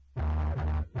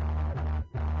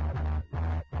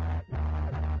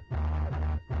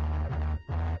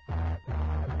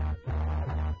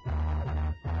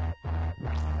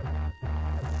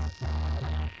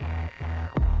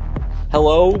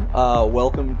Hello,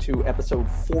 welcome to episode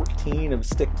 14 of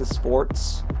Stick to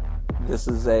Sports. This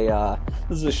is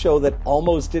a show that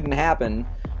almost didn't happen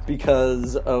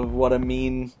because of what a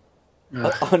mean,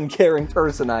 uncaring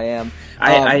person I am.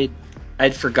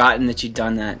 I'd forgotten that you'd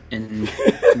done that, and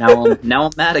now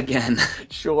I'm mad again.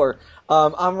 Sure.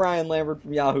 I'm Ryan Lambert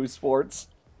from Yahoo Sports.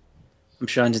 I'm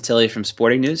Sean Tilly from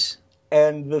Sporting News.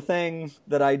 And the thing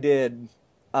that I did,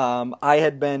 I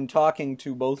had been talking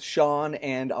to both Sean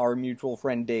and our mutual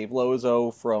friend Dave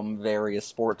Lozo from various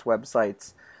sports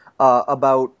websites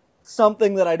about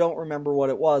something that I don't remember what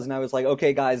it was. And I was like,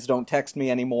 okay, guys, don't text me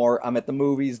anymore. I'm at the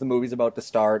movies. The movie's about to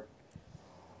start.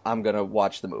 I'm going to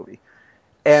watch the movie.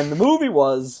 And the movie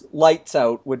was Lights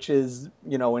Out, which is,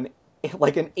 an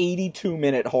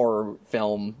 82-minute horror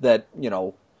film that,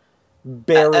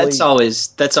 barely... That's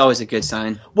always a good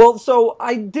sign. Well, so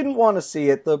I didn't want to see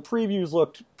it. The previews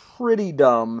looked pretty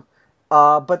dumb.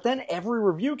 But then every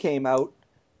review came out,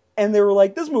 and they were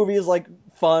like, this movie is,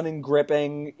 fun and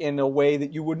gripping in a way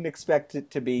that you wouldn't expect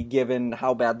it to be, given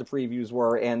how bad the previews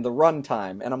were and the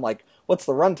runtime. And I'm like, what's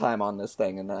the runtime on this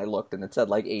thing? And then I looked, and it said,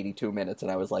 82 minutes, and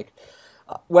I was like...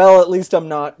 well, at least I'm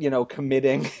not,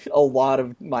 committing a lot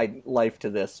of my life to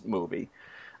this movie.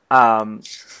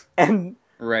 And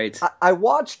right. I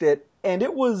watched it, and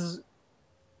it was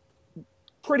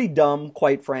pretty dumb,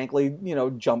 quite frankly.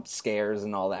 Jump scares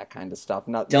and all that kind of stuff.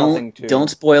 Don't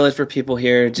spoil it for people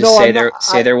here. Just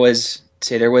there was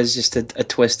just a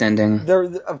twist ending.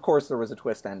 Of course, there was a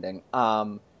twist ending.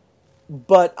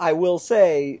 But I will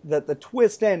say that the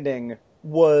twist ending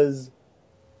was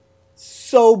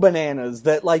so bananas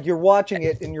that you're watching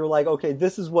it and you're like, okay,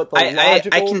 this is what the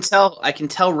logical... I can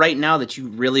tell right now that you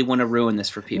really want to ruin this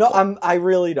for people. No, I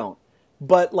really don't.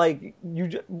 But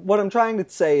what I'm trying to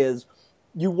say is,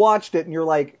 you watched it and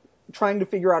you're trying to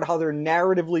figure out how they're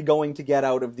narratively going to get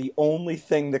out of the only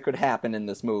thing that could happen in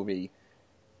this movie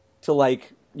to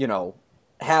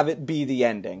have it be the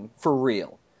ending for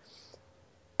real.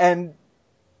 And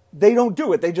they don't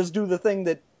do it. They just do the thing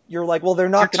that you're like, well, they're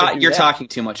not going to do that. You're talking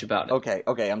too much about it.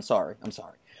 Okay, I'm sorry.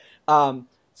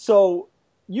 So,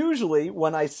 usually,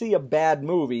 when I see a bad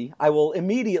movie, I will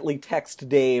immediately text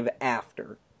Dave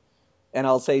after. And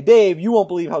I'll say, Dave, you won't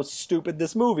believe how stupid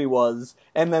this movie was.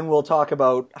 And then we'll talk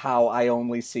about how I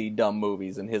only see dumb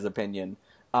movies, in his opinion.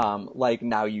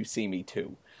 Now You See Me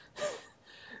Too.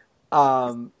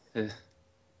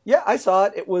 Yeah, I saw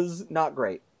it. It was not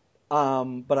great.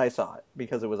 But I saw it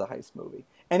because it was a heist movie.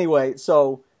 Anyway,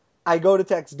 so... I go to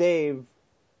text Dave,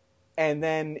 and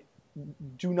then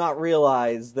do not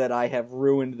realize that I have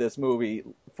ruined this movie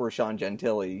for Sean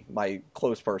Gentili, my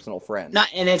close personal friend.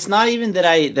 And it's not even that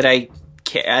I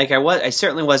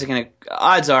certainly wasn't gonna.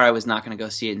 Odds are I was not gonna go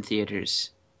see it in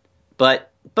theaters,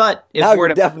 but if now you're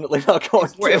definitely not going.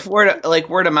 If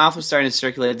word of mouth was starting to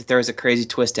circulate that there was a crazy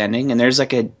twist ending, and there's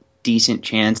a decent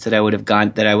chance that I would have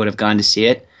gone to see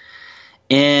it,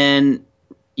 and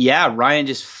yeah, Ryan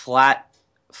just flat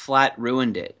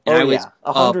ruined it. And I was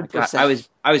 100%.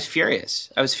 I was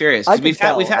furious. We've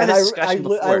had this discussion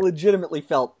before. I legitimately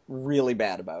felt really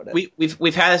bad about it.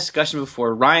 We've had this discussion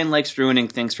before. Ryan likes ruining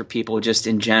things for people just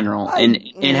in general, and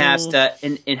has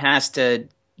to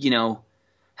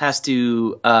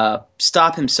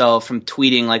stop himself from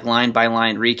tweeting line by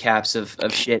line recaps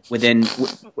of shit within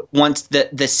once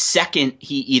the second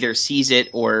he either sees it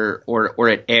or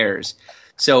it airs.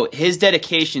 So his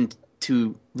dedication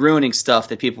to ruining stuff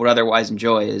that people would otherwise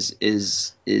enjoy is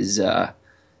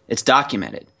it's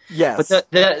documented. Yes.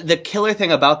 But the killer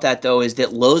thing about that though is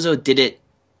that Lozo did it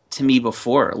to me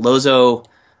before. Lozo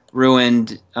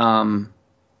ruined that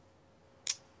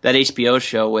HBO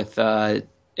show with and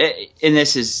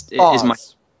this is my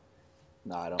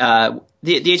no, I don't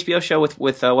the HBO show with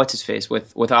what's his face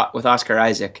with Oscar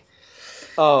Isaac.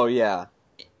 Oh yeah.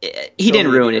 He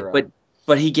didn't ruin it,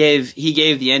 but he gave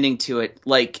the ending to it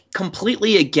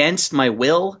completely against my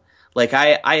will.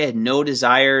 I had no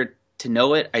desire to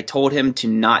know it. I told him to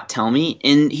not tell me,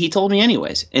 and he told me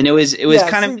anyways. And it was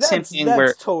kind of the same thing where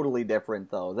that's totally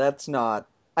different though. That's not.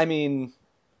 I mean,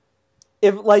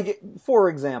 if for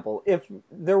example, if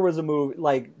there was a movie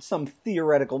some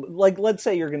theoretical let's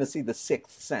say you're going to see The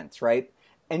Sixth Sense, right?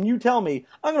 And you tell me,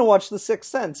 I'm going to watch The Sixth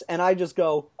Sense, and I just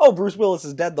go, oh, Bruce Willis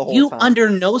is dead the whole time.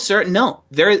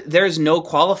 There's no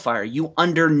qualifier. You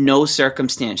under no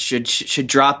circumstance should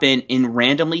drop in and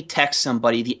randomly text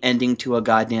somebody the ending to a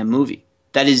goddamn movie.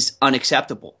 That is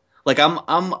unacceptable.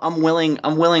 I'm willing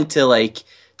to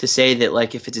say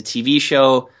that if it's a TV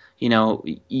show,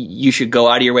 you should go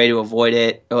out of your way to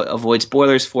avoid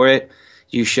spoilers for it.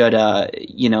 You should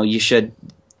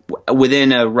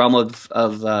within a realm of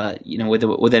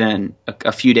within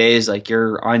a few days, like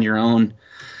you're on your own.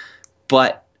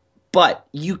 But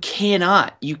you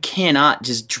cannot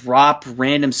just drop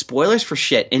random spoilers for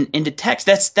shit into text.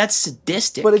 That's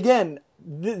sadistic. But again,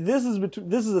 this is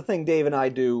the thing Dave and I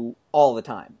do all the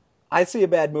time. I see a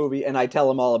bad movie and I tell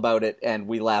him all about it, and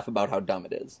we laugh about how dumb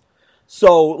it is.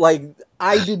 So, like,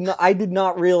 I did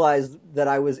not realize that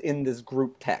I was in this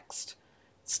group text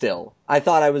still. I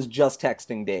thought I was just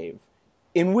texting Dave.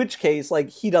 In which case, like,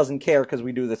 he doesn't care because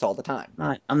we do this all the time.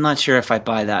 I'm not sure if I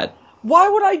buy that. Why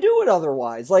would I do it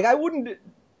otherwise? Like, I wouldn't...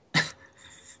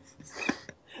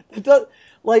 It does...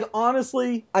 Like,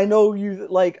 honestly, I know you,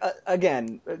 like,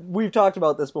 again, we've talked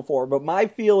about this before, but my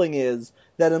feeling is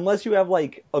that unless you have,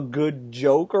 like, a good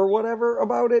joke or whatever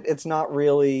about it, it's not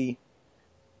really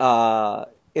a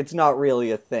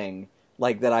thing,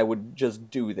 like, that I would just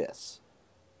do this.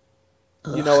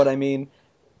 You know what I mean?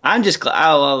 I'm just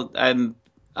I'll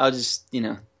just,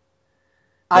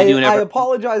 I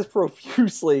apologize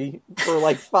profusely for,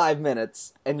 like, 5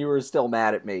 minutes, and you were still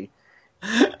mad at me.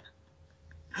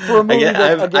 For a movie I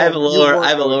have a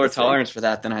lower tolerance for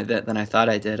that than I thought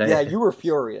I did. Yeah, you were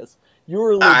furious. You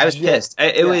were legit. I was pissed.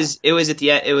 It was at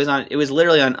the end. It was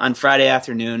literally on Friday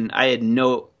afternoon. I had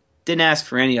didn't ask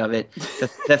for any of it.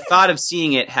 The thought of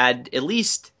seeing it had at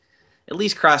least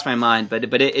crossed my mind, but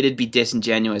it'd be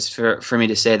disingenuous for me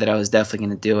to say that I was definitely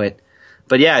going to do it.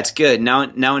 But yeah, it's good. Now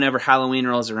whenever Halloween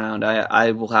rolls around,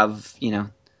 I will have, you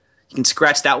can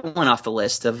scratch that one off the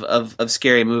list of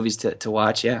scary movies to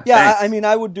watch. Yeah. Yeah, I mean,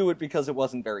 I would do it because it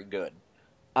wasn't very good.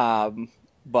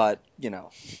 But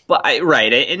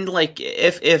right, and like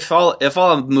if all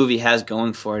a movie has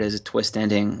going for it is a twist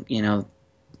ending,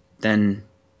 then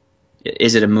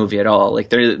is it a movie at all? Like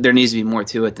there needs to be more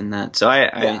to it than that. So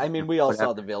I mean, we all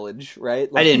saw The Village,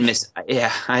 right? Like, I didn't miss.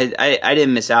 Yeah, I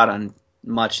didn't miss out on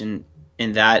much in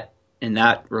that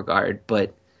regard.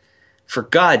 But for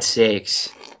God's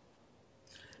sakes,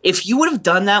 if you would have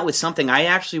done that with something I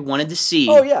actually wanted to see,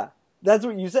 oh yeah, that's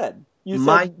what you said. You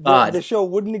My said God. The show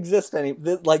wouldn't exist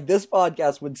like this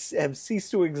podcast would have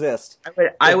ceased to exist.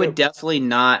 I would definitely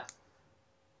not.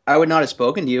 I would not have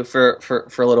spoken to you for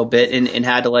a little bit and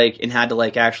had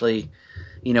to actually,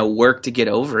 work to get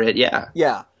over it. Yeah.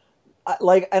 Yeah.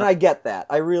 And I get that.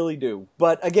 I really do.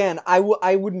 But again, I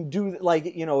wouldn't do, like,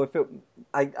 if it,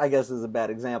 I guess this is a bad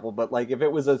example, but like if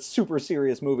it was a super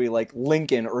serious movie like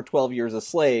Lincoln or 12 Years a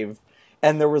Slave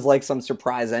and there was like some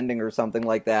surprise ending or something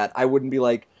like that, I wouldn't be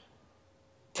like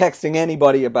texting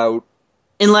anybody about.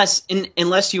 Unless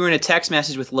you were in a text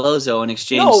message with Lozo and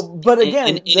exchanged. No, but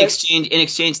again, in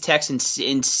exchange text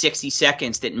in 60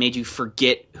 seconds that made you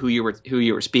forget who you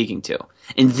were speaking to,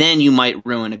 and then you might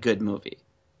ruin a good movie.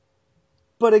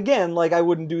 But again, like, I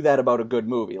wouldn't do that about a good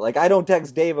movie. Like, I don't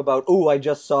text Dave about, oh, I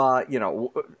just saw,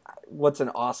 what's an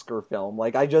Oscar film?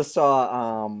 Like, I just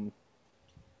saw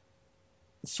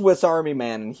Swiss Army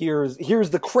Man, and here's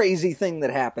the crazy thing that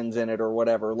happens in it or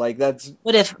whatever. Like, that's.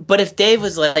 But if Dave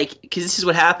was like, because this is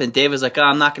what happened, Dave was like, oh,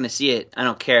 I'm not going to see it. I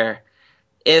don't care.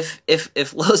 If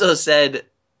Lozo said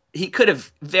he could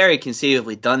have very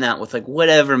conceivably done that with like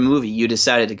whatever movie you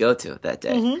decided to go to that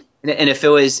day, and if it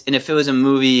was a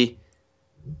movie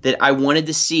that I wanted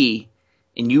to see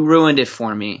and you ruined it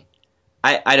for me,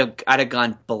 I'd have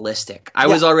gone ballistic. I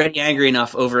was already angry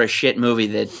enough over a shit movie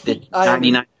that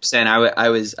 99%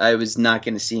 I was not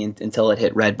going to see until it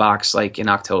hit Redbox like in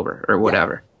October or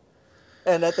whatever.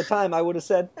 Yeah. And at the time I would have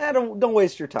said, don't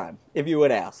waste your time if you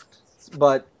had asked.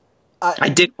 But I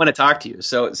didn't want to talk to you,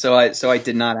 so I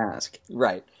did not ask.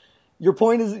 Right. Your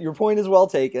point is well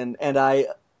taken, and I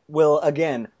will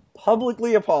again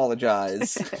publicly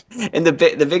apologize. And the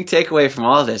big takeaway from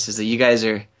all of this is that you guys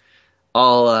are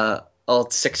all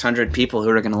 600 people who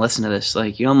are going to listen to this.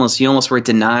 Like you almost were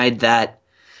denied that.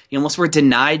 You almost were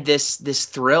denied this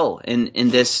thrill in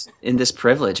this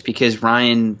privilege because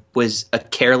Ryan was a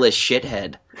careless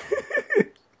shithead.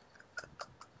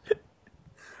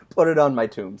 Put it on my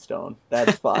tombstone.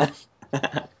 That's fine.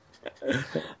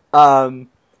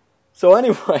 So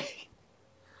anyway,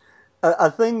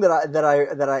 a thing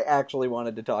that I actually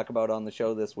wanted to talk about on the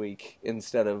show this week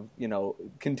instead of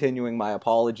continuing my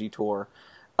apology tour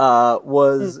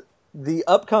was the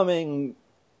upcoming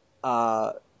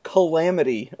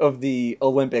calamity of the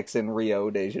Olympics in Rio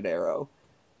de Janeiro.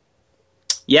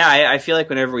 Yeah, I feel like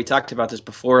whenever we talked about this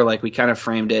before, like we kind of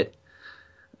framed it.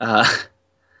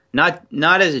 Not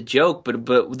as a joke, but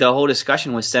the whole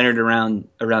discussion was centered around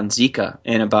Zika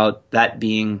and about that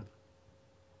being,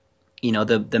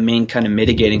 the main kind of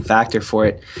mitigating factor for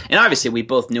it. And obviously, we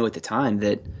both knew at the time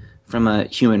that from a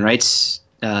human rights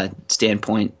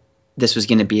standpoint, this was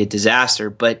going to be a disaster.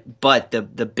 But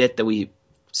the bit that we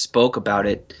spoke about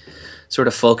it sort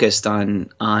of focused on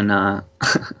on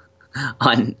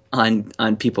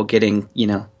people getting,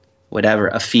 whatever,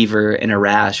 a fever and a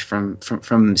rash from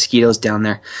mosquitoes down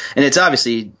there, and it's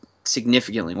obviously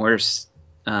significantly worse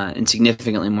and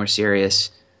significantly more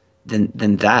serious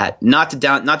than that. Not to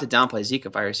downplay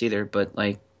Zika virus either, but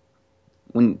like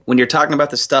when you're talking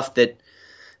about the stuff that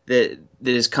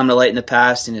has come to light in the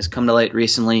past and has come to light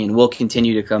recently and will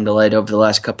continue to come to light over the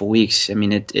last couple of weeks, I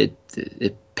mean,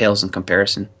 it pales in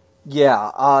comparison.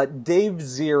 Yeah, Dave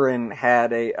Zirin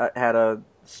had a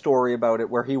story about it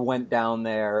where he went down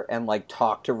there and like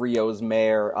talked to Rio's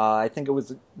mayor. I think it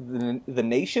was the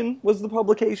Nation was the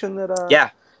publication that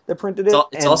that printed it.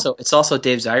 It's also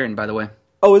Dave Zirin, by the way.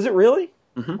 Oh, is it really?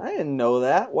 Mm-hmm. I didn't know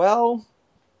that. Well,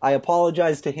 I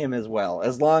apologize to him as well.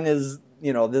 As long as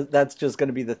that's just going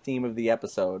to be the theme of the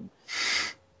episode.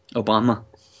 Obama.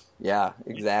 Yeah,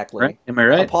 exactly. Right? Am I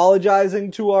right?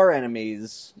 Apologizing to our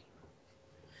enemies.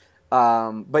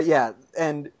 But yeah,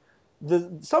 and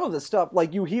some of the stuff,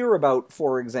 like you hear about,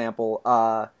 for example,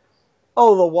 the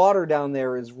water down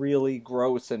there is really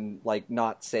gross and like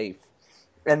not safe.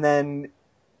 And then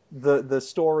the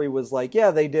story was like,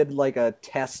 yeah, they did like a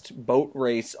test boat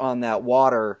race on that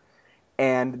water,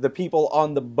 and the people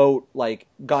on the boat like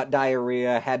got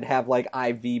diarrhea, had to have like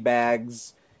IV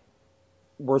bags,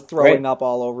 were throwing up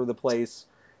all over the place.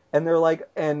 And they're like,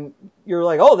 and you're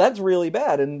like, oh, that's really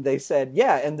bad. And they said,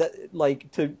 yeah, and that, like,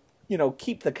 to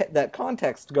keep that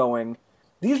context going,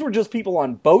 these were just people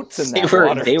on boats in that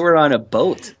water. They were on a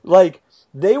boat. Like,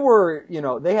 they were,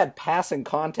 they had passing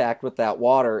contact with that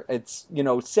water. It's,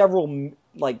 several,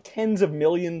 like, tens of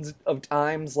millions of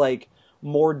times, like,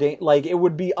 more, like, it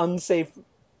would be unsafe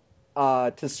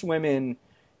to swim in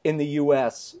the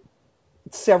U.S.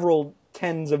 several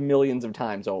tens of millions of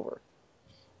times over.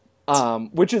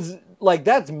 Which is, like,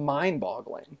 that's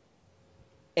mind-boggling.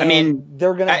 And I mean,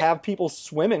 they're going to have people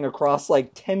swimming across,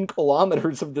 like, 10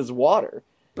 kilometers of this water.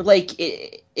 But, like,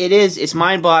 it's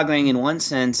mind-boggling in one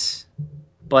sense,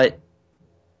 but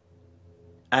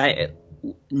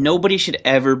nobody should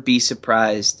ever be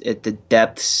surprised at the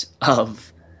depths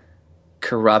of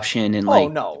corruption and,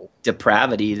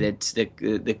 depravity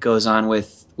that goes on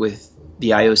with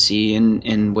the IOC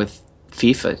and with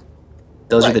FIFA.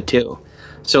 Those are the two.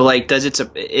 So, like, is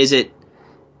it,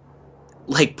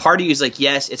 like, part of you is like,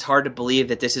 yes, it's hard to believe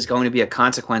that this is going to be a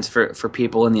consequence for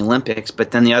people in the Olympics,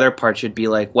 but then the other part should be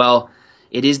like, well,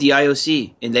 it is the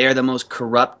IOC, and they are the most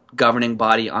corrupt governing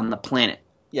body on the planet.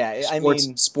 Yeah,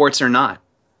 sports are not.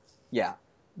 Yeah.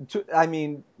 I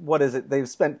mean, what is it? They've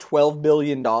spent $12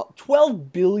 billion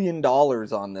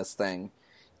on this thing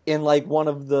in, like, one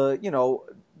of the,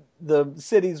 the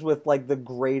cities with, like, the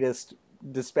greatest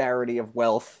disparity of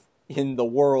wealth in the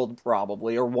world,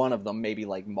 probably, or one of them, maybe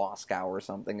like Moscow or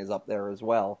something, is up there as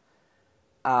well.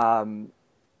 And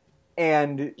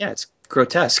yeah, it's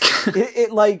grotesque.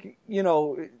 it like,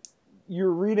 you're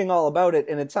reading all about it,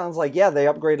 and it sounds like, yeah, they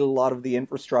upgraded a lot of the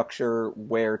infrastructure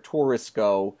where tourists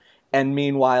go, and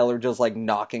meanwhile are just like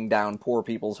knocking down poor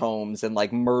people's homes and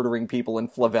like murdering people in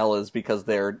favelas because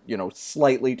they're,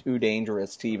 slightly too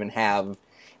dangerous to even have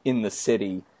in the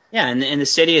city. Yeah, and the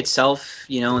city itself,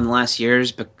 in the last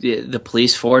years, the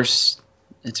police force,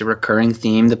 it's a recurring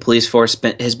theme. The police force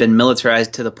has been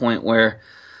militarized to the point where,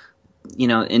 in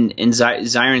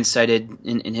Zirin cited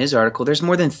in his article, there's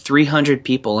more than 300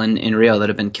 people in Rio that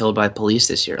have been killed by police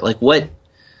this year. Like, what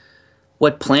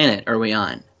planet are we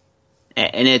on?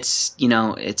 And it's,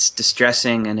 it's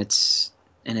distressing and it's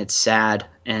sad.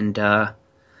 And, but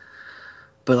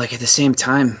like at the same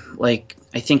time, like,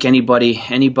 I think anybody,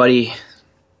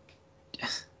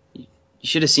 you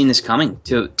should have seen this coming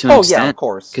to an extent. Yeah, of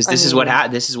course. Because this is what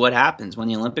happens when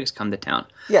the Olympics come to town.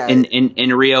 Yeah,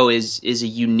 and Rio is a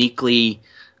uniquely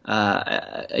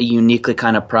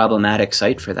kind of problematic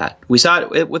site for that. We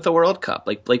saw it with the World Cup.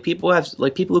 Like people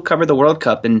who covered the World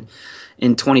Cup in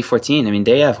 2014. I mean,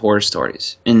 they have horror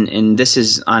stories, and this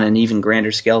is on an even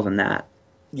grander scale than that.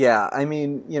 Yeah, I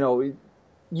mean,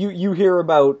 You hear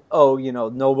about,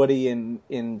 nobody in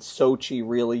Sochi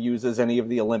really uses any of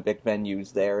the Olympic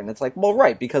venues there. And it's like, well,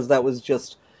 right, because that was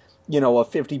just, a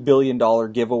 $50 billion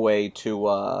giveaway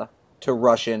to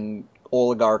Russian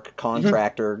oligarch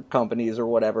contractor companies or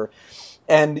whatever.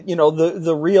 And,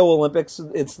 the Rio Olympics,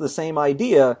 it's the same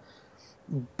idea.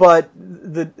 But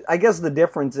I guess the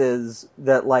difference is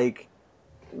that, like,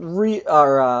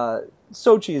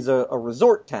 Sochi is a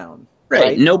resort town.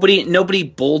 Right. Nobody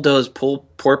bulldozed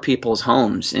poor people's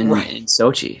homes in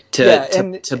Sochi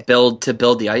to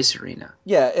build the ice arena.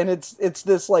 Yeah, and it's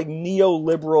this like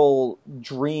neoliberal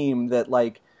dream that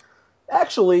like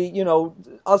actually,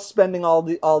 us spending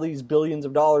all these billions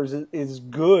of dollars is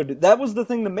good. That was the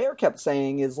thing the mayor kept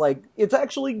saying is like, it's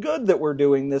actually good that we're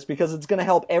doing this because it's going to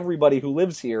help everybody who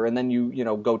lives here. And then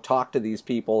go talk to these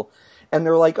people, and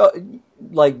they're like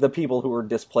the people who are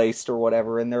displaced or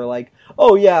whatever, and they're like,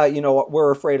 oh yeah,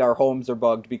 we're afraid our homes are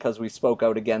bugged because we spoke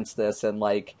out against this, and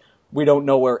like, we don't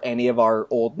know where any of our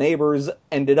old neighbors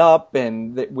ended up,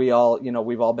 and that we've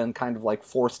all been kind of like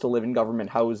forced to live in government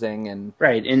housing. And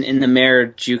right. And the mayor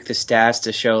juked the stats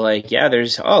to show like, yeah,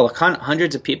 there's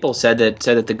hundreds of people said that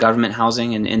the government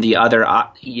housing and the other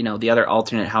the other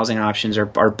alternate housing options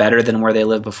are better than where they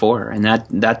lived before, and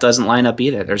that doesn't line up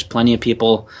either. There's plenty of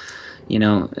people,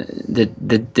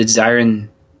 that Zirin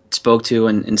spoke to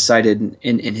and cited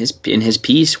in his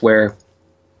piece where,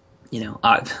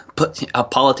 a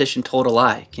politician told a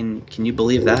lie. Can you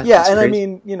believe that? Yeah, and I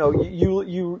mean,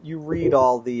 you read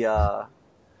all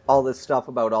this stuff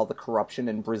about all the corruption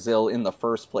in Brazil in the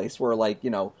first place, where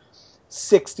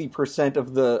 60%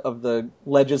 of the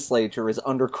legislature is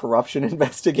under corruption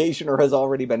investigation or has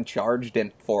already been charged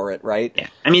for it, right? Yeah,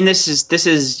 I mean, this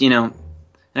is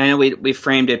and I know we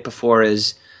framed it before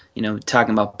as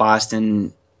talking about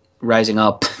Boston rising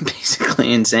up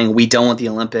basically and saying we don't want the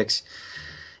Olympics.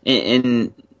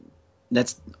 And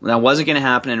that wasn't going to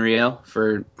happen in Rio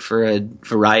for a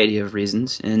variety of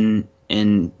reasons, and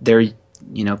there,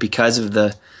 because of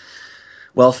the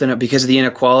wealth and because of the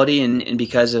inequality and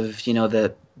because of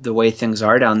the way things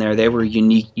are down there, they were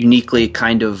uniquely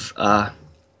kind of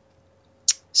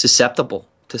susceptible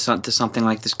to something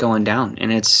like this going down,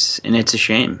 and it's a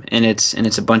shame, and it's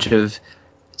a bunch of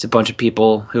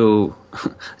people who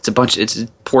it's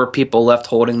poor people left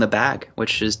holding the bag,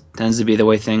 which just tends to be the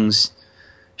way things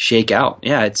shake out.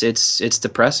 Yeah, it's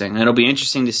depressing. And it'll be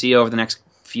interesting to see over the next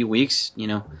few weeks,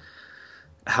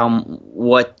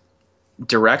 what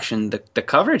direction the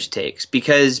coverage takes,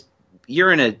 because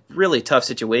you're in a really tough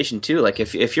situation too. Like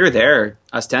if you're there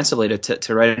ostensibly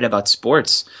to write it about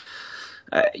sports,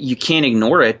 you can't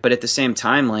ignore it, but at the same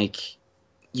time,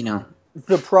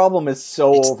 the problem is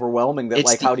so overwhelming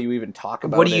that how do you even talk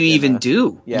about it? What do you even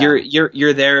do? Yeah.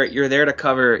 You're there to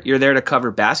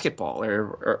cover basketball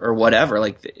or whatever,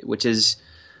 which is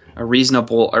a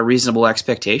reasonable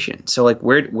expectation. So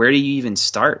where do you even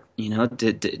start?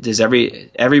 Does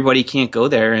everybody can't go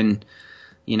there and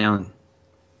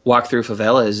walk through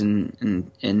favelas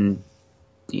and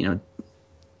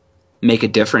make a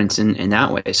difference in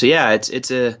that way. So yeah,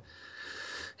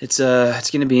 it's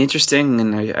going to be interesting,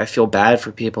 and I feel bad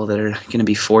for people that are going to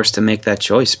be forced to make that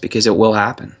choice, because it will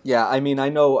happen. Yeah, I mean, I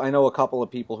know a couple of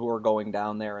people who are going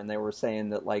down there, and they were saying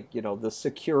that the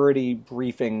security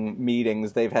briefing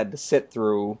meetings they've had to sit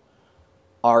through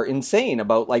are insane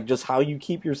about just how you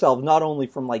keep yourself not only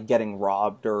from getting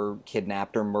robbed or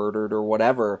kidnapped or murdered or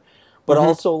whatever, but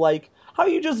also how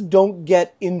you just don't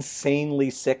get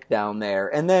insanely sick down there.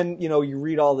 And then you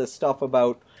read all this stuff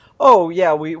about, oh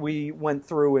yeah, we went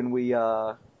through and we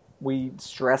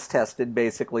stress tested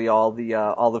basically all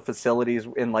the facilities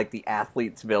in the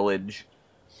athletes' village,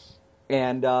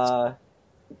 and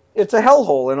it's a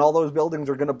hellhole, and all those buildings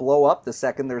are going to blow up the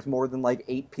second there's more than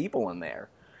 8 people in there.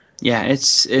 Yeah,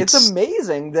 it's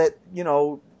amazing that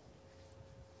 $12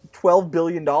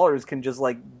 billion can just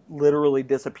literally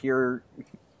disappear.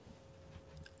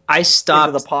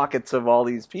 Into the pockets of all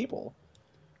these people.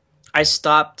 I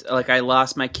stopped, I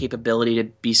lost my capability to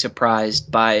be surprised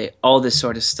by all this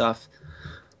sort of stuff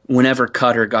whenever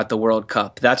Qatar got the World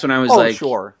Cup. That's when I was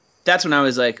sure. That's when I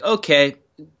was okay,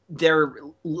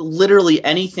 literally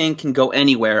anything can go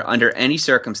anywhere under any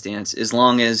circumstance as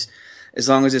long as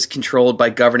it's controlled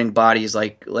by governing bodies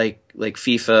like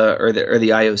FIFA or the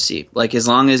IOC. As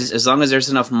long as there's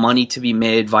enough money to be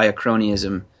made via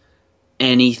cronyism,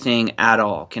 anything at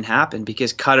all can happen,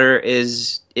 because Qatar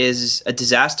is a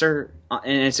disaster,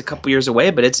 and it's a couple years away,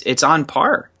 but it's on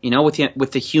par,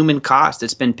 with the human cost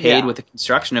that's been paid with the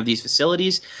construction of these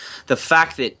facilities. The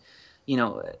fact that,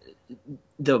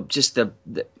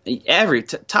 every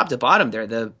top to bottom there,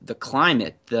 the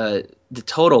climate, the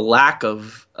total lack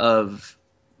of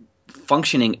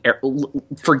functioning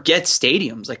forget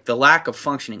stadiums, the lack of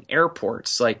functioning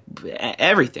airports,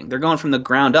 everything. They're going from the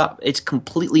ground up. It's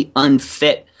completely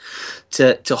unfit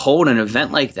to hold an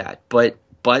event like that. But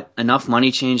enough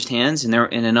money changed hands, and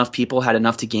enough people had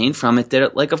enough to gain from it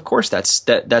that of course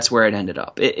that's where it ended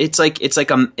up. It's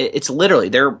literally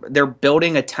they're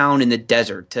building a town in the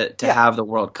desert to have the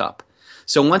World Cup.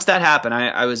 So once that happened,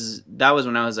 that was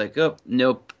when I was oh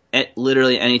nope,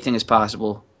 literally anything is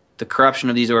possible. The corruption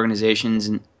of these organizations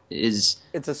is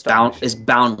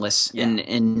boundless,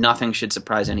 and nothing should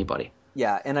surprise anybody.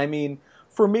 Yeah, and I mean,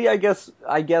 for me, I guess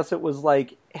it was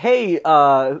like, hey,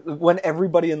 when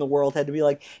everybody in the world had to be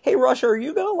like, hey, Russia, are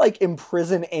you gonna like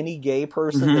imprison any gay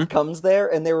person that comes there?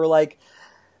 And they were like,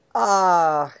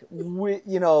 we're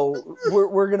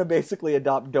gonna basically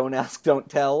adopt "Don't Ask, Don't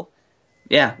Tell."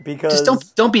 Yeah, Because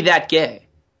just don't be that gay.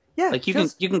 yeah, Like you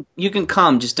can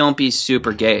come, just don't be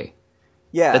super gay.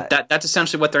 yeah. That's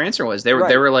essentially what their answer was. They Right.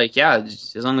 they were like, yeah,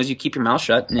 as long as you keep your mouth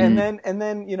shut. And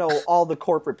then all the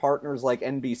corporate partners like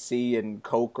NBC and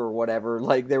Coke or whatever,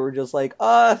 like they were just like,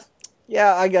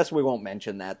 yeah, I guess we won't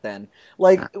mention that then.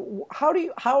 Like, how do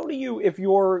you if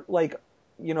you're like,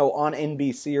 on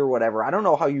NBC or whatever, I don't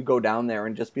know how you go down there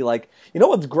and just be like,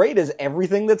 what's great is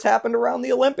everything that's happened around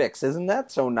the Olympics. Isn't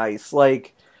that so nice?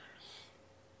 Like,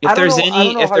 if there's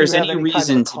any any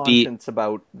reason to be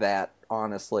about that,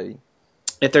 honestly.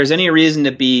 If there's any reason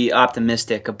to be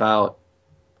optimistic about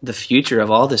the future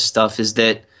of all this stuff, is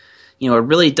that it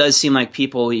really does seem like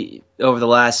people over the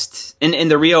last and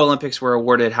the Rio Olympics were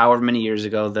awarded however many years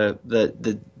ago. The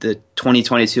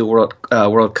 2022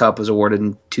 World Cup was awarded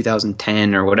in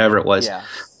 2010 or whatever it was. Yeah.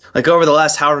 Like over the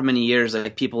last however many years,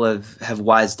 like people have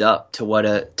wised up to what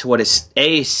a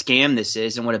scam this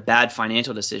is and what a bad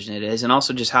financial decision it is, and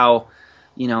also just how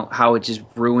it just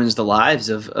ruins the lives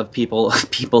of people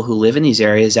who live in these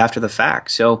areas after the fact.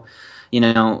 So,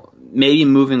 maybe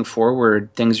moving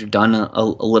forward, things are done a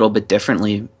little bit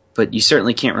differently, but you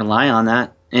certainly can't rely on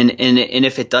that. And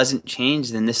if it doesn't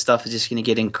change, then this stuff is just going to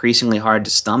get increasingly hard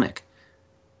to stomach.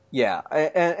 Yeah,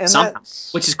 and somehow,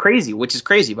 which is crazy. Which is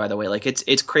crazy, by the way. Like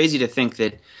it's crazy to think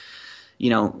that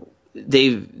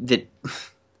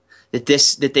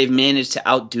that they've managed to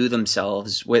outdo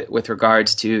themselves with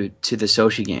regards to the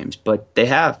Sochi Games, but they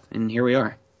have, and here we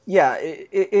are. Yeah,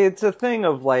 it's a thing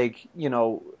of like,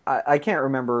 I can't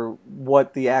remember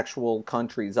what the actual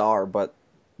countries are, but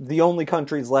the only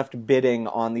countries left bidding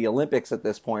on the Olympics at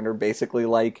this point are basically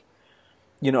like,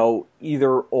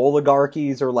 either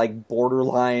oligarchies or like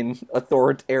borderline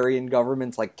authoritarian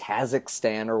governments like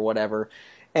Kazakhstan or whatever.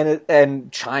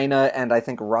 And China and I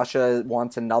think Russia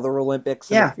wants another Olympics.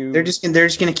 Yeah, they're just going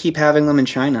to keep having them in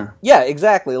China. Yeah,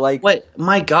 exactly. Like what?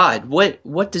 My God,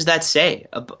 what does that say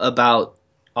about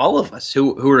all of us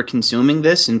who are consuming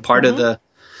this and part of the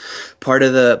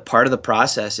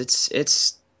process?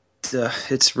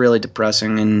 It's really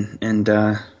depressing, and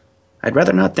I'd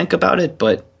rather not think about it,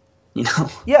 but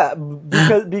yeah,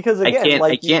 because again,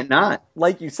 I can't not.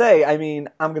 Like you say, I mean,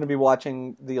 I'm going to be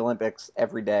watching the Olympics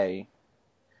every day.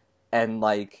 And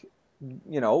like,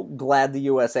 glad the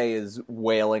USA is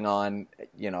wailing on,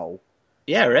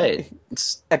 yeah, right.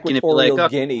 It's Equatorial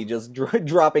Guinea just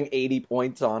dropping 80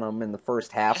 points on them in the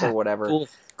first half or whatever.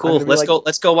 Cool.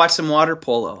 Let's go watch some water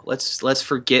polo. Let's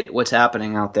forget what's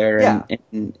happening out there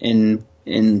and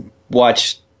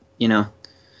watch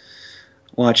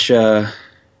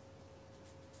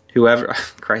whoever.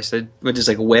 Christ, I just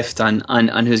like whiffed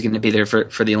on who's going to be there for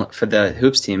the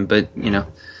hoops team, but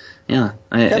yeah,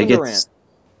 I get. Durant.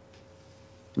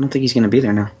 I don't think he's going to be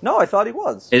there now. No, I thought he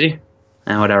was. Is he?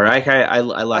 Whatever. I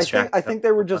lost track. I think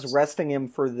they were just resting him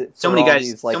for the. So many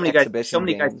guys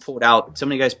pulled out. So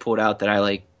many guys pulled out that I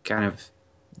like kind of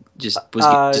just was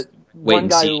just wait one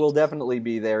and guy see. who will definitely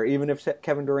be there, even if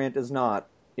Kevin Durant is not,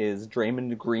 is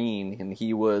Draymond Green, and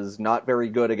he was not very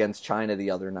good against China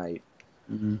the other night.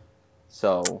 Mm-hmm.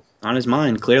 So on his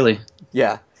mind, clearly.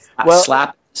 Yeah. Well,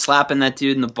 slapping that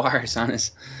dude in the bars on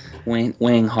his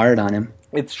weighing hard on him.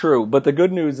 It's true, but the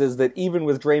good news is that even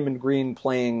with Draymond Green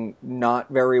playing not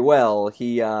very well,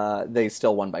 they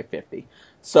still won by 50.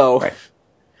 So, right.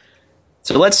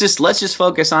 So let's just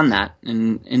focus on that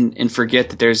and forget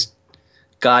that there's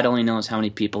God only knows how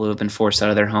many people who have been forced out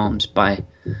of their homes by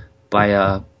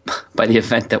the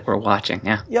event that we're watching.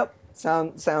 Yeah. Yep.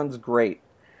 Sounds great.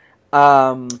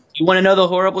 Do you want to know the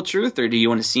horrible truth, or do you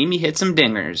want to see me hit some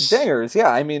dingers? Dingers, yeah.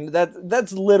 I mean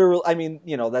that's literal. I mean,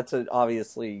 that's an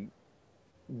obviously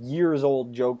years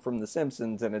old joke from The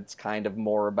Simpsons, and it's kind of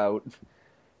more about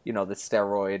the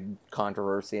steroid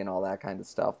controversy and all that kind of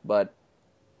stuff. But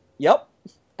yep,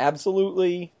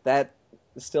 absolutely, that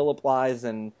still applies,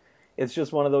 and it's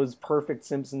just one of those perfect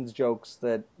Simpsons jokes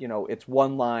that it's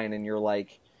one line, and you're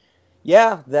like,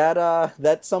 yeah,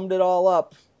 that summed it all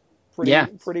up.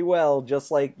 Pretty well, just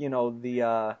like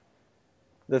the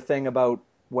thing about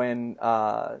when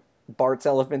Bart's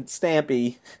elephant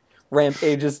Stampy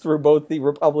rampages through both the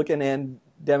Republican and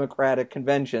Democratic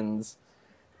conventions,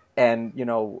 and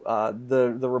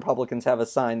the Republicans have a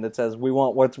sign that says "We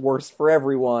want what's worst for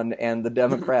everyone," and the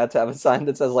Democrats have a sign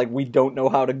that says "We don't know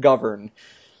how to govern."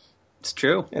 It's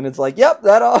true, and it's like, yep,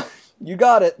 that all you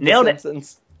got it. Nailed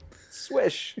it.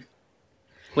 Swish.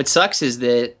 What sucks is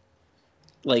that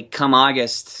like come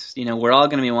August, we're all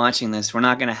going to be watching this. We're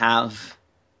not going to have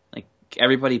like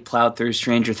everybody plowed through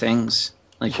Stranger Things.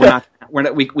 Like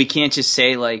we can't just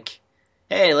say like,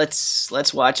 hey,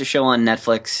 let's watch a show on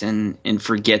Netflix and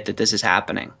forget that this is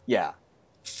happening. Yeah,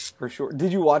 for sure.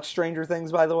 Did you watch Stranger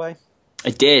Things, by the way? I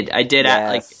did.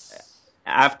 Yes.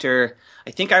 After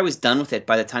I think I was done with it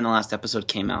by the time the last episode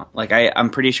came out. Like I'm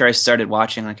pretty sure I started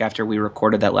watching like after we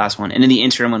recorded that last one. And in the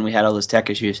interim when we had all those tech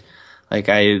issues, like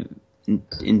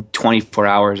in 24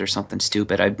 hours or something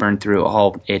stupid, I burned through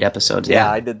all 8 episodes.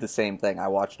 Yeah, I did the same thing. I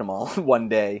watched them all one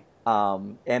day.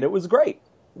 And it was great.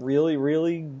 Really,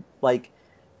 really like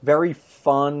very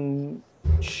fun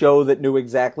show that knew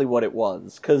exactly what it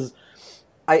was. Because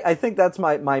I think that's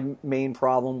my main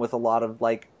problem with a lot of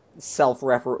like not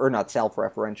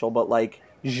self-referential, but like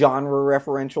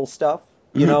genre-referential stuff,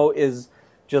 is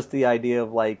just the idea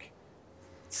of like,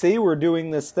 see, we're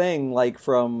doing this thing like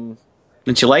from...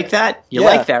 Don't you like that? You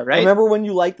like that, right? Remember when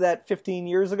you liked that 15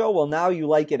 years ago? Well, now you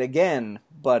like it again,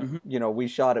 but, we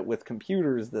shot it with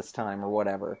computers this time or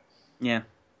whatever. Yeah.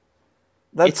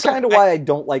 That's kind of why I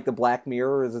don't like the Black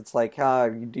Mirror, is it's like,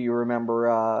 do you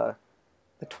remember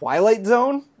the Twilight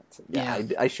Zone? Yeah.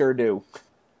 I sure do.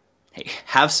 Hey,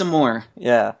 have some more.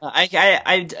 Yeah.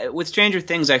 I with Stranger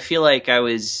Things, I feel like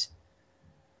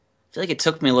it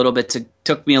took me a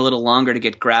little longer to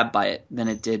get grabbed by it than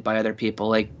it did by other people.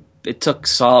 Like, it took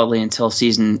solidly until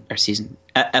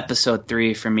episode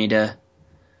 3 for me to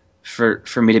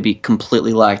be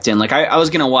completely locked in. Like I was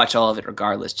gonna watch all of it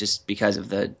regardless, just because of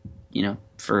the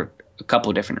for a couple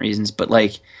of different reasons. But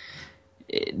like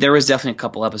there was definitely a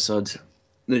couple episodes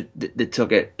that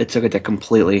took it to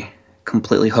completely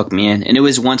hook me in, and it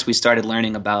was once we started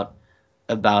learning about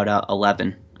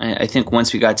 11. I think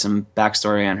once we got some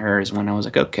backstory on her is when I was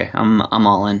like, okay, I'm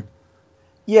all in.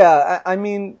 Yeah, I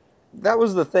mean, that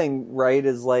was the thing, right?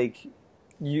 Is like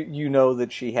you know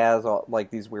that she has like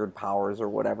these weird powers or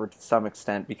whatever to some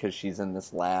extent because she's in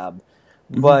this lab,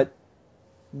 but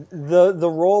the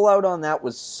rollout on that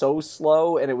was so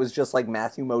slow, and it was just like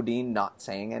Matthew Modine not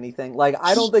saying anything. Like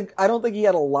I don't think he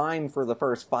had a line for the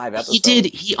first 5 episodes.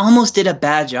 He almost did a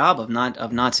bad job of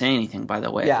not saying anything, by the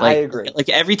way. Yeah, like, I agree. Like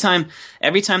every time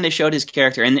they showed his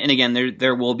character, and again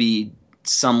there will be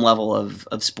some level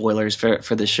of spoilers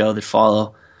for the show that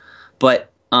follow,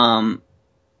 but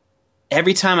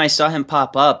every time I saw him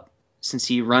pop up, since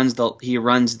he runs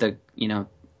the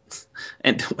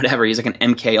and whatever, he's like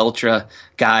an MK Ultra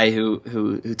guy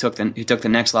who took the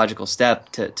next logical step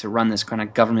to run this kind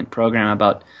of government program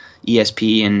about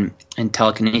ESP and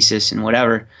telekinesis and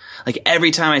whatever. Like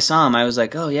every time I saw him, I was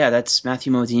like, oh yeah, that's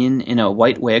Matthew Modine in a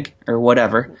white wig or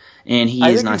whatever, and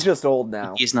he's just old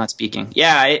now. He's not speaking.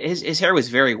 Yeah, his hair was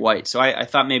very white, so I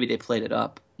thought maybe they played it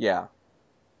up. Yeah.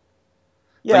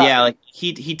 But yeah, like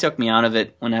he took me out of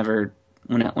it whenever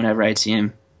I'd see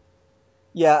him.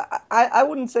 Yeah, I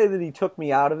wouldn't say that he took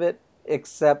me out of it,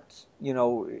 except, it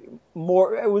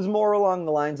was more along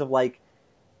the lines of like,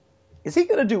 is he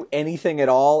going to do anything at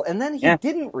all? And then he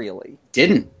didn't really.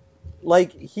 Didn't.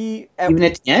 Like even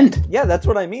at the end. Yeah, that's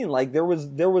what I mean. Like there was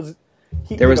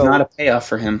not a payoff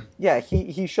for him. Yeah,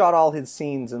 he shot all his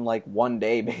scenes in like one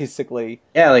day basically.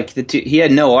 Yeah, like he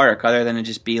had no arc other than to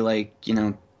just be like,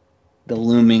 the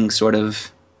looming sort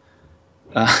of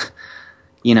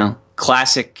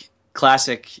classic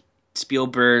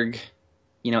Spielberg,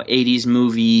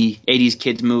 80s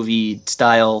kids movie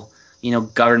style,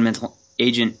 governmental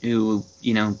agent who,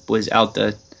 was out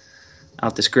to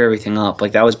screw everything up.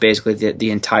 Like that was basically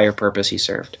the entire purpose he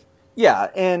served. Yeah,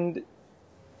 and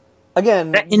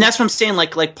again, and that's what I'm saying.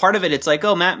 Like part of it, it's like,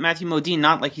 oh, Matthew Modine,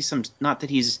 not that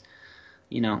he's,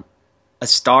 a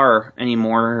star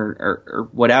anymore or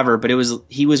whatever, but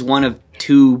he was one of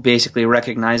 2 basically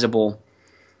recognizable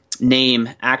name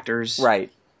actors,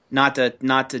 right? Not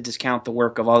to discount the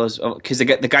work of all those, because the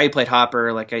guy who played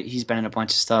Hopper, like he's been in a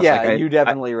bunch of stuff. Yeah, like, you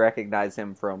definitely recognize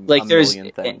him from like a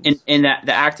million things. And that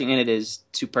the acting in it is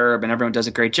superb, and everyone does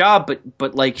a great job.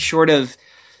 But like short of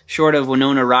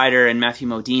Winona Ryder and Matthew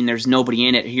Modine, there's nobody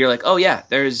in it. You're like, oh yeah,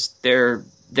 there's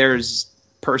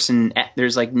person,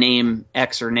 there's like name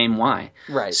X or name Y.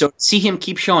 Right. So see him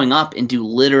keep showing up and do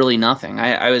literally nothing.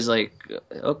 I was like,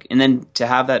 okay, and then to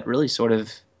have that really sort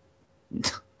of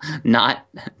not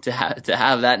to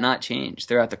have that not change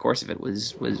throughout the course of it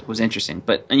was interesting.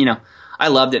 But I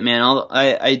loved it, man.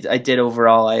 I did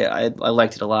overall. I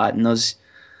liked it a lot, and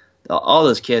all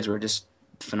those kids were just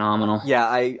phenomenal. Yeah,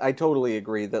 I totally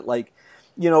agree that, like,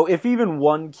 if even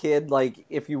one kid, like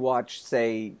if you watch,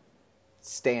 say,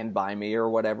 Stand By Me or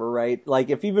whatever, right? Like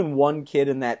if even one kid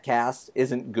in that cast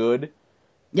isn't good,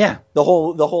 yeah, the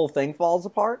whole thing falls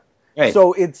apart. Right.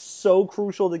 So it's so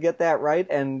crucial to get that right,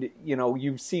 and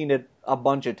you've seen it a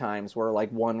bunch of times where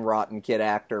like one rotten kid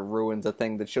actor ruins a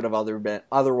thing that should have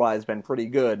otherwise been pretty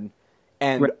good,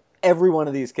 and Right. every one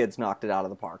of these kids knocked it out of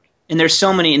the park. And there's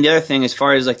so many. And the other thing, as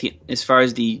far as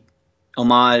the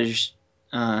homage,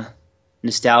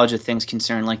 nostalgia things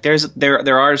concerned, like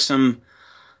there are some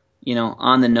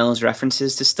on the nose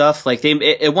references to stuff. Like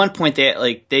at one point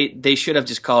they should have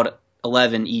just called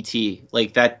 11 ET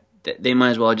like that. They might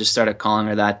as well have just started calling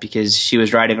her that because she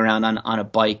was riding around on a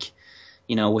bike,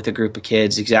 with a group of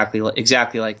kids, exactly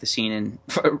like the scene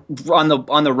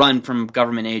on the run from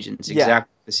government agents,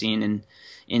 exactly the scene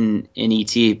in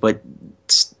ET. But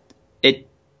it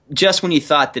just when you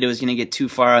thought that it was going to get too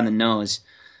far on the nose,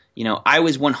 I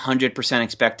was 100%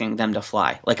 expecting them to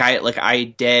fly. Like I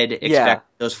did expect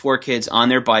those 4 kids on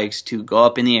their bikes to go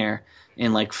up in the air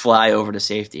and like fly over to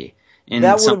safety. And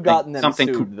that would have gotten them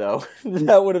sued, though.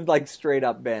 That would have like straight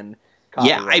up been.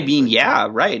 Yeah, I mean, yeah,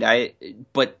 right.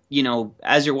 But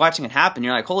as you're watching it happen,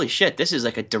 you're like, holy shit, this is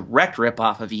like a direct rip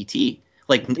off of ET.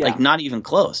 Like not even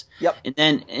close. Yep.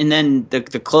 And then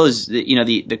the close,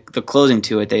 the closing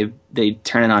to it, they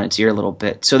turn it on its ear a little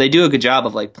bit. So they do a good job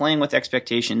of like playing with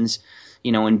expectations,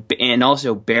 and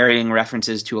also burying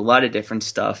references to a lot of different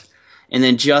stuff. And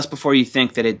then just before you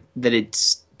think that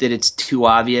it's too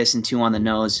obvious and too on the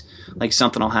nose, like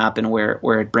something will happen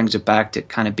where it brings it back to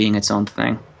kind of being its own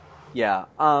thing. Yeah.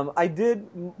 I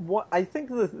think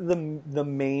the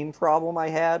main problem I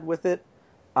had with it,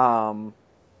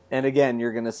 and again,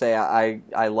 you're going to say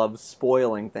I love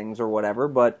spoiling things or whatever,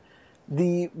 but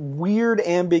the weird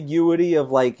ambiguity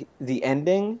of like the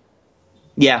ending.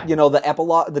 Yeah. The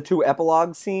epilogue, the 2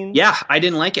 epilogue scenes. Yeah, I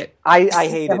didn't like it. I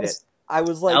hated it. I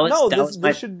was like,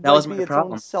 this should be its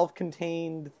own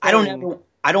self-contained thing.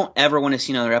 I don't ever want to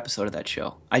see another episode of that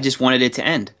show. I just wanted it to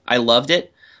end. I loved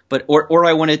it, but or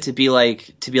I wanted it to be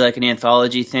like an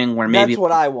anthology thing where maybe that's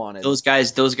what I wanted. Those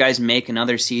guys make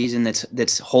another season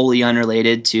that's wholly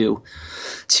unrelated to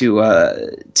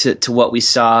what we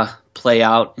saw play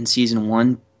out in season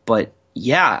 1. But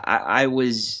yeah, I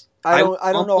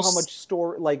don't know how much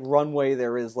runway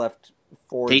there is left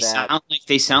for that.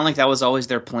 They sound like that was always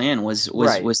their plan was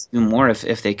do more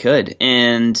if they could,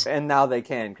 and now they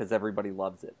can because everybody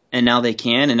loves it, and now they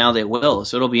can, and now they will.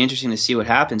 So it'll be interesting to see what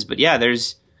happens. But yeah,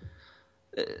 there's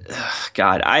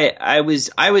God, I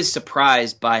was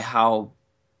surprised by how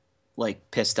like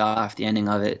pissed off the ending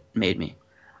of it made me.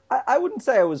 I wouldn't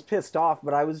say I was pissed off,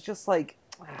 but I was just like,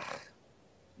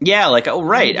 yeah, like oh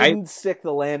right, I didn't stick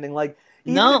the landing like.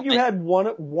 Even if you had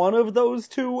one of those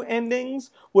 2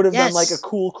 endings, would have been like a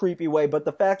cool, creepy way. But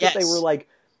the fact that they were like,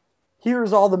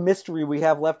 here's all the mystery we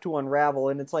have left to unravel,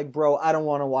 and it's like, bro, I don't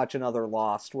want to watch another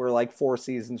Lost, where like 4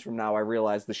 seasons from now I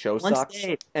realize the show sucks,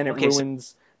 and it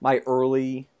ruins my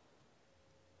early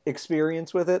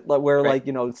experience with it. Like where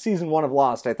season 1 of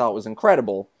Lost I thought was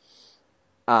incredible.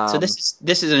 So this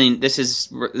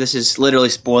is literally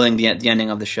spoiling the ending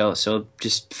of the show. So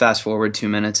just fast forward 2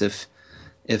 minutes if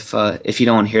you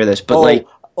don't hear this, but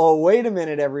wait a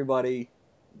minute, everybody,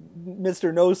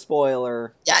 Mr. No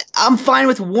Spoiler. Yeah, I'm fine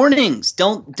with warnings.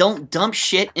 Don't dump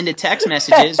shit into text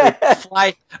messages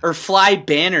or fly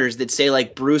banners that say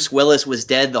like Bruce Willis was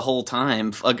dead the whole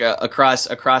time across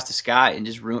the sky and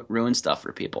just ruin stuff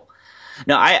for people.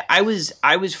 No, I was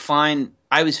fine.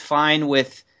 I was fine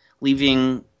with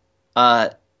leaving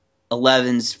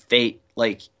 11's fate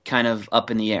like kind of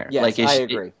up in the air. Yes, like, I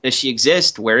agree. Does she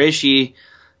exist? Where is she?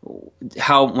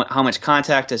 How much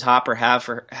contact does Hopper have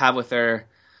with her?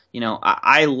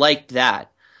 I liked that,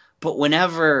 but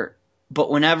whenever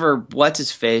what's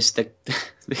his face the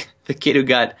kid who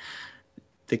got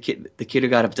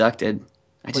abducted.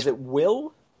 Was it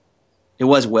Will? It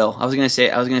was Will. I was gonna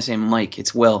say Mike.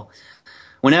 It's Will.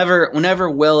 Whenever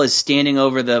Will is standing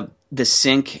over the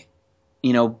sink,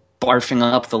 barfing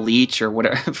up the leech or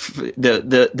whatever,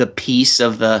 the piece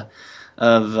of the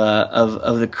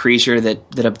creature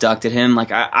that abducted him.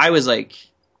 Like I was like,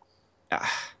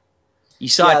 you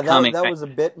saw it coming. That was a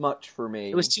bit much for me.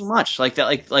 It was too much. Like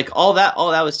that. Like all that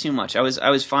was too much. I was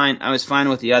fine. I was fine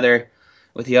with the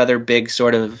other big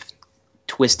sort of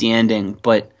twisty ending.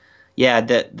 But yeah,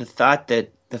 the thought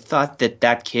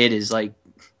that kid is like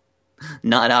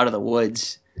not out of the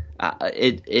woods,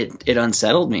 it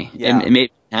unsettled me. Yeah. It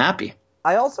made me happy.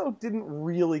 I also didn't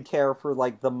really care for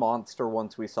like the monster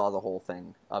once we saw the whole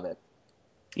thing of it.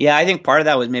 Yeah, I think part of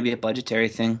that was maybe a budgetary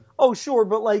thing. Oh, sure,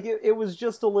 but like it was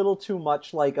just a little too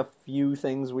much like a few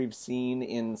things we've seen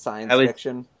in science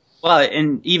fiction. Well,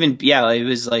 and even it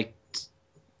was like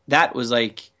that was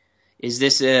like, is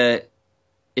this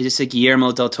is this a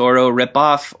Guillermo del Toro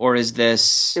ripoff, or is It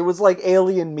this? was like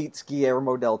Alien meets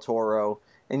Guillermo del Toro,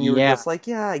 and you were Yeah. just like,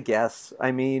 yeah, I guess.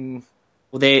 I mean,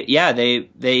 Well, they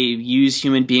use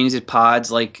human beings as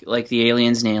pods, like the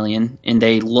aliens in Alien, and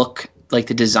they look like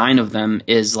the design of them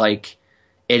is like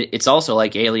it's also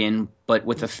like Alien, but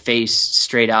with a face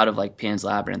straight out of like Pan's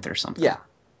Labyrinth or something. yeah,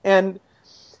 and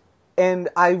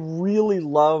I really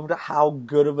loved how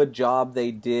good of a job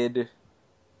they did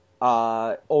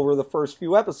over the first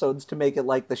few episodes to make it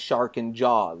like the shark in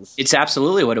Jaws. It's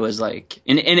absolutely what it was like,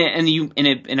 and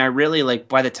I really like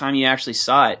by the time you actually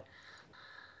saw it,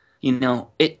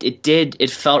 it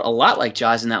felt a lot like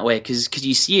Jaws in that way because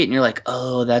you see it and you're like,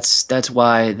 oh, that's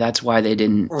why they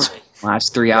didn't Right.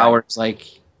 last 3 hours like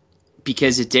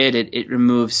because it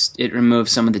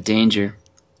removes some of the danger.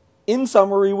 In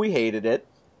summary, we hated it.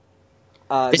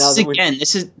 This Now is that we again,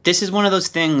 this is one of those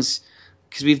things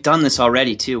because we've done this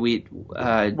already too.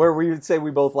 where we would say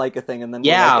we both like a thing, and then we're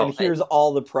Yeah, like, and here's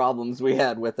all the problems we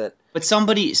had with it. but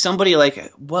somebody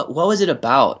like what was it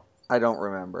about? I don't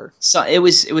remember. So it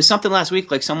was something last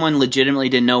week like someone legitimately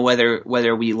didn't know whether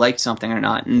we liked something or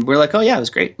not, and we're like, oh yeah, it was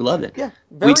great, we loved it. Yeah,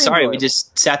 very We enjoyable.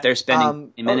 just sat there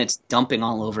spending minutes dumping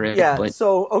all over it. Yeah. But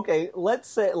So okay, let's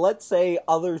say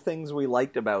other things we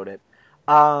liked about it.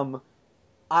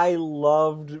 I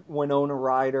loved Winona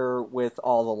Ryder with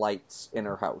all the lights in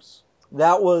her house.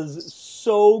 That was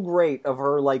so great of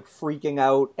her, like freaking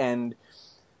out and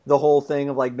the whole thing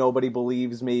of like nobody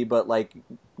believes me, but like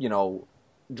you know,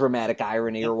 dramatic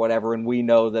irony or whatever, and we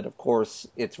know that of course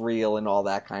it's real and all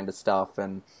that kind of stuff.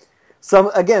 And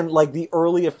some again, like the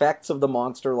early effects of the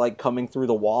monster like coming through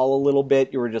the wall a little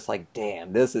bit, you were just like,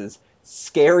 damn, this is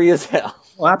scary as hell.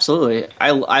 well, absolutely,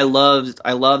 I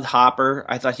loved Hopper.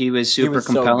 I thought he was He super was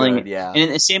so compelling, good, yeah.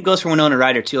 and the same goes for Winona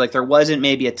Ryder too. Like there wasn't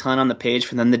maybe a ton on the page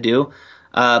for them to do,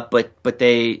 but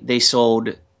they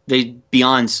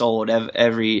beyond sold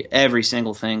every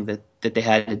single thing that they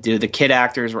had to do. The kid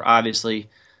actors were obviously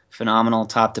phenomenal,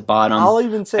 top to bottom. I'll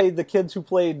even say the kids who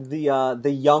played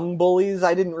the young bullies.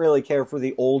 I didn't really care for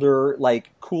the older like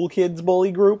cool kids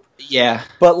bully group, Yeah,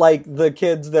 but like the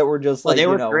kids that were just well, like they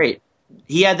were you know great.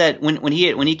 He had that when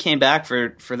he came back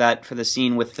for the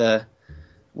scene with the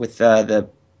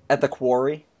at the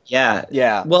quarry. yeah.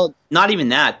 Yeah. Well, not even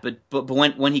that, but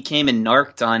when he came and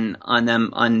narked on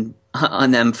them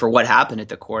on them for what happened at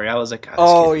the quarry, I was like, God,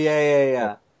 Oh this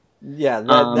kid- yeah.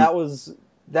 Um,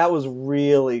 That was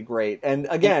really great. And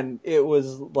again, it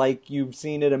was like you've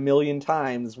seen it a million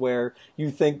times where you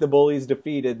think the bully's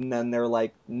defeated and then they're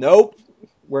like, nope,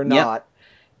 we're Yep. not.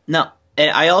 No,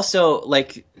 and I also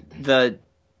like the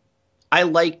I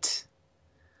liked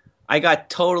I got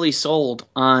totally sold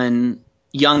on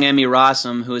young Emmy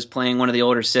Rossum, who was playing one of the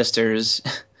older sisters,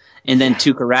 and then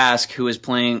Tuukka Rask, who was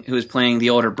playing the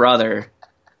older brother.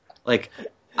 Like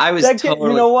I was That kid,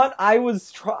 totally. you know what?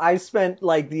 I spent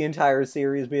like the entire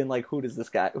series being like, who does this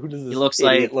He looks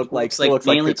idiot like look like? looks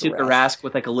like mainly Tuukka Tuukka Rask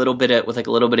with like a little bit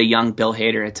of young Bill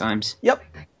Hader at times. Yep,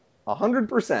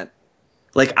 100%.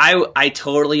 Like I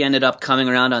totally ended up coming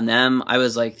around on them. I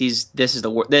was like this is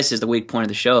the weak point of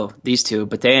the show, these two,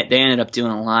 but they ended up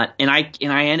doing a lot, and I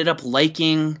ended up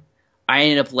liking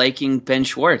Ben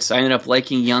Schwartz. I ended up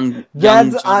liking young That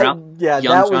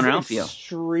John was Ralphio.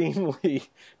 extremely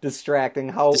distracting.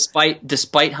 How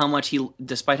Despite how much they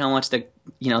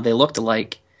looked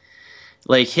alike.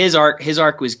 Like his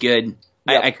arc was good.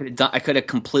 Yep. I could have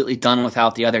completely done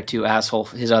without the other two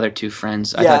his other two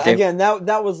friends. I yeah, thought they again,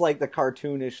 that was like the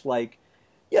cartoonish, like,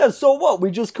 yeah, so what? We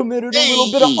just committed a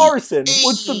little bit of Hey! arson.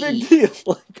 What's the big deal?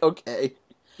 Like, okay.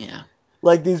 yeah.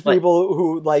 Like these But- people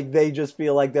who, like, they just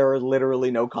feel like there are literally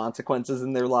no consequences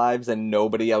in their lives and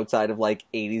nobody outside of, like,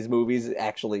 80s movies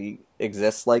actually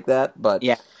exists like that. But,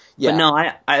 Yeah. yeah. But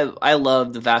no, I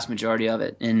love the vast majority of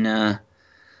it, and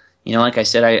like I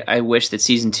said, I wish that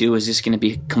season 2 was just going to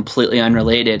be completely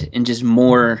unrelated and just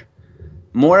more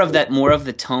of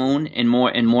the tone and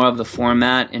more of the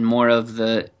format and more of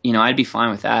the I'd be fine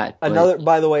with that. But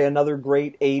By the way, another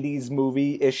great 80s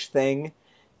movie-ish thing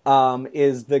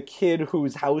is the kid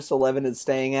whose house Eleven is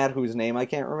staying at, whose name I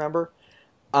can't remember.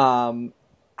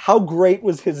 How great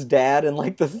was his dad in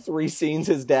like the 3 scenes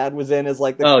his dad was in as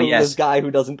like the clueless yes. guy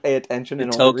who doesn't pay attention The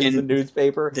and only reads the token-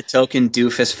 newspaper. the token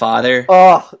doofus father.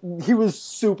 Oh, he was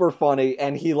super funny,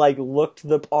 and he like looked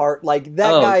the part. Like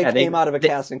that Oh, guy yeah, came out of a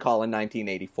casting call in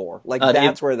 1984. Like they-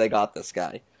 that's where they got this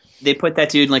guy. They put that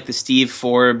dude in like the Steve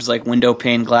Forbes like window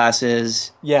pane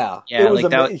glasses. Yeah, Yeah, it was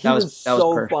like, that he was- was that was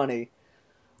so perfect. funny.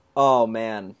 Oh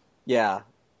man, yeah.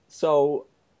 So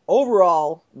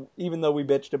overall, even though we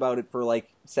bitched about it for like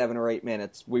 7 or 8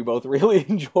 minutes, we both really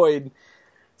enjoyed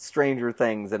Stranger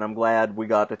Things, and I'm glad we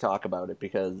got to talk about it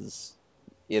because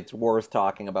it's worth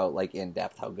talking about, like, in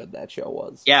depth how good that show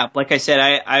was. Yeah, like I said,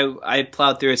 I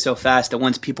plowed through it so fast that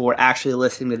once people were actually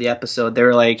listening to the episode, they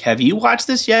were like, "Have you watched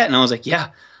this yet?" And I was like, "Yeah,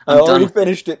 I I'm already done.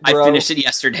 finished it, bro. I finished it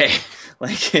yesterday.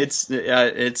 Like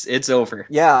it's over."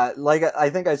 Yeah, like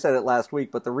I think I said it last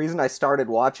week, but the reason I started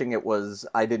watching it was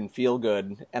I didn't feel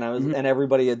good, and and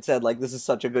everybody had said, like, this is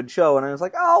such a good show, and I was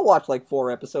like, oh, I'll watch like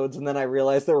 4 episodes, and then I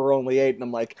realized there were only 8, and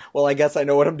I'm like, well, I guess I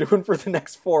know what I'm doing for the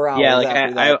next 4 hours. Yeah, like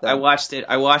after that, I watched it.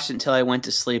 I watched it until I went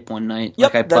to sleep one night.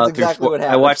 Yep, like I plowed that's exactly through. what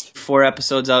happened. I watched 4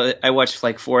 episodes of it. I watched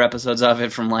like 4 episodes of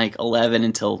it from like 11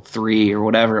 until 3 or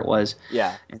whatever it was.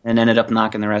 Yeah, and ended up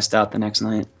knocking the rest out the next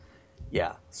night.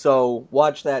 Yeah, so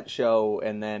watch that show,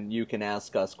 and then you can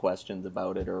ask us questions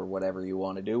about it or whatever you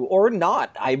want to do, or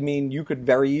not. I mean, you could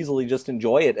very easily just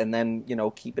enjoy it and then,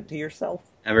 keep it to yourself.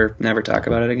 Never talk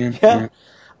about it again. Yeah.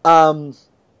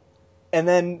 And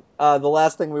then the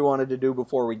last thing we wanted to do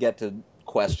before we get to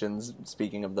questions,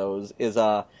 speaking of those, is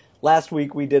last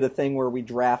week we did a thing where we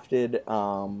drafted,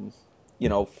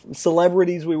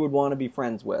 celebrities we would want to be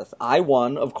friends with. I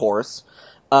won, of course,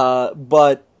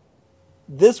 but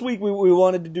this week we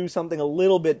wanted to do something a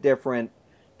little bit different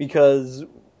because,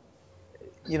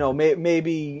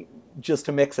 maybe just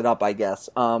to mix it up, I guess.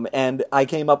 And I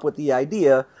came up with the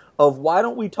idea of why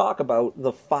don't we talk about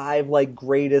the 5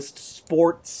 greatest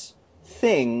sports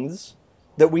things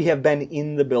that we have been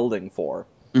in the building for.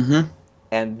 Mm-hmm.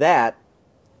 And that,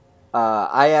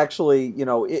 I actually,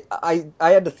 I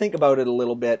had to think about it a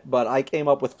little bit, but I came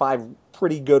up with 5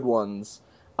 pretty good ones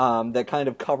that kind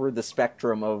of covered the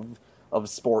spectrum of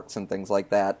sports and things like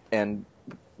that, and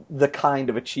the kind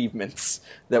of achievements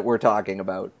that we're talking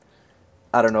about.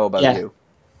 I don't know about you.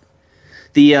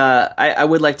 I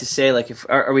would like to say, like, if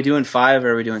are we doing 5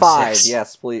 or are we doing 5? 6?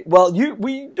 Yes, please. Well,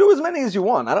 we do as many as you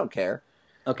want. I don't care.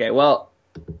 Okay, well,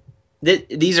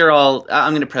 these are all.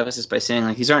 I'm going to preface this by saying,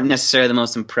 like, these aren't necessarily the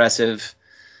most impressive,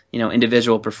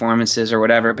 individual performances or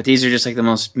whatever, but these are just like the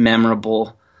most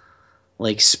memorable,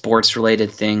 like, sports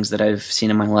related things that I've seen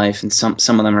in my life, and some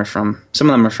of them are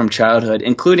from childhood,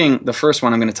 including the first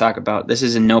one I'm going to talk about. This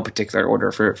is in no particular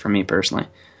order for me personally.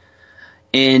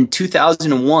 In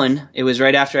 2001, it was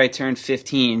right after I turned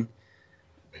 15.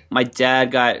 My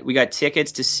dad we got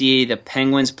tickets to see the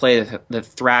Penguins play the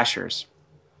Thrashers.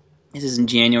 This is in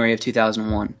January of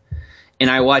 2001, and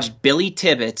I watched Billy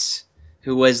Tibbetts,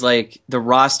 who was like the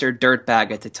roster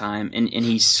dirtbag at the time, and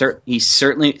he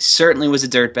certainly was a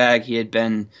dirtbag. He had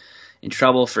been in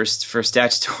trouble for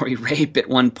statutory rape at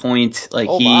one point. Like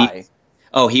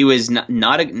he was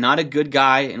not a good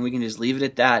guy, and we can just leave it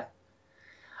at that.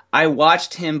 I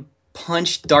watched him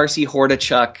punch Darcy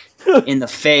Hordachuk in the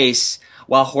face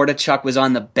while Hordachuk was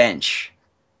on the bench.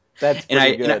 That's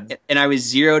pretty good. And I was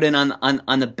zeroed in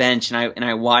on the bench, and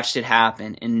I watched it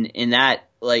happen, and that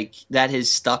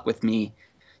has stuck with me,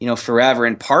 forever.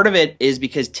 And part of it is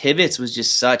because Tibbetts was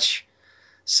just such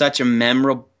a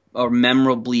memorably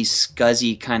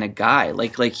scuzzy kind of guy.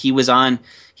 Like he was on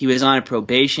a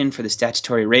probation for the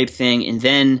statutory rape thing, and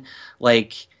then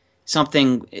like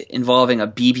something involving a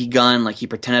BB gun. Like he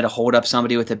pretended to hold up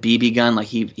somebody with a BB gun. Like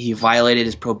he violated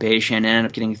his probation and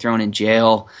ended up getting thrown in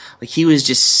jail. Like he was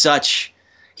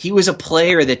a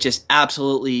player that just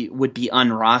absolutely would be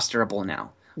unrosterable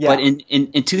now. Yeah. But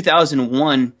in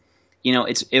 2001,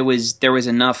 there was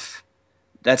enough.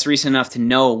 That's recent enough to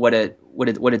know what a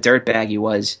dirtbag he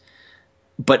was,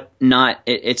 but not.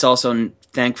 It's also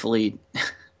thankfully,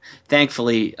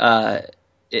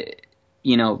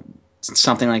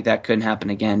 something like that couldn't happen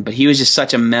again. But he was just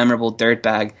such a memorable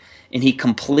dirtbag, and he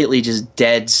completely just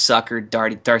dead suckered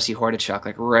Darcy Hordachuk,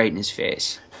 like, right in his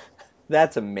face.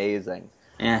 That's amazing.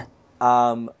 Yeah.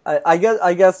 I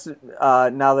guess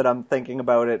now that I'm thinking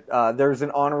about it, there's an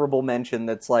honorable mention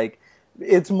that's like,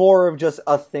 it's more of just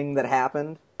a thing that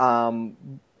happened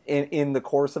in the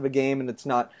course of a game, and it's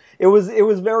not. It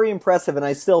was very impressive, and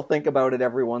I still think about it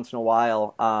every once in a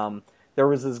while. There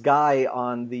was this guy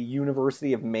on the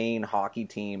University of Maine hockey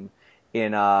team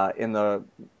in the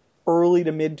early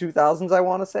to mid 2000s, I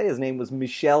want to say. His name was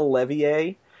Michel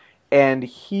Levier, and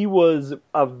he was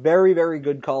a very, very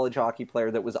good college hockey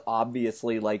player that was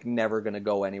obviously like never going to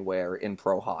go anywhere in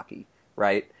pro hockey,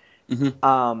 right?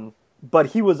 Mm-hmm. But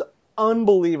he was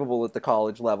unbelievable at the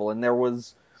college level, and there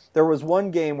was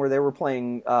one game where they were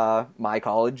playing my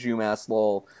college, UMass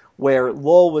Lowell, where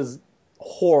Lowell was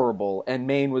horrible and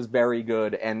Maine was very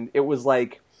good, and it was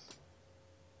like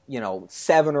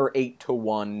 7 or 8 to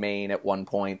 1 Maine at one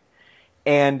point,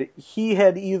 and he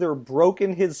had either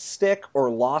broken his stick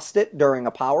or lost it during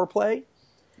a power play.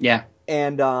 Yeah.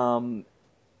 And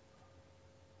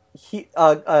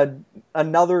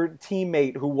another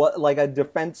teammate who was like a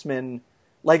defenseman,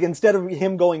 like instead of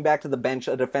him going back to the bench,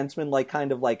 a defenseman like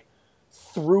kind of like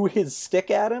threw his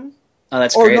stick at him. Oh,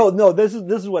 that's Or great. no, this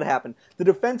is what happened. The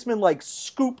defenseman like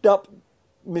scooped up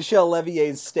Michel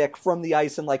Levier's stick from the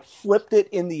ice and like flipped it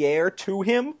in the air to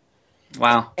him.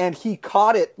 Wow. And he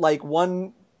caught it like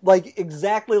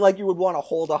exactly like you would want to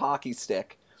hold a hockey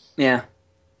stick. Yeah.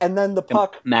 And then the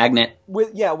puck magnet.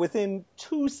 Within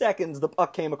 2 seconds the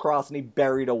puck came across and he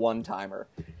buried a one-timer.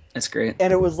 That's great.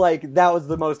 And it was like that was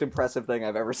the most impressive thing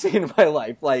I've ever seen in my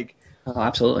life. Like, oh,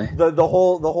 absolutely. The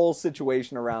whole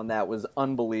situation around that was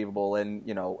unbelievable, and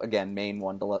again, Maine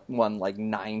won like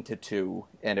 9-2,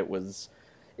 and it was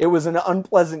an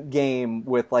unpleasant game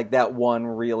with like that one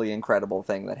really incredible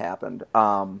thing that happened.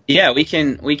 Yeah, we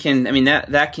can. I mean,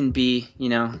 that can be,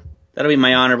 that'll be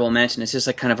my honorable mention. It's just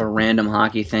like kind of a random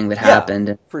hockey thing that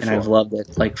happened, for and sure. I've loved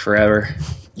it like forever.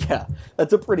 Yeah,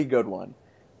 that's a pretty good one.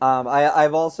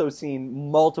 I've also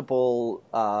seen multiple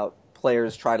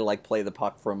players try to like play the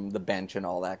puck from the bench and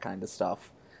all that kind of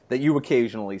stuff that you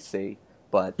occasionally see.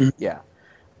 But yeah,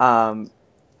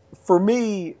 for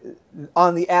me,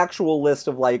 on the actual list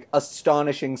of like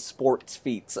astonishing sports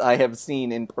feats I have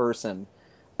seen in person,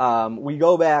 we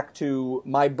go back to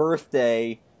my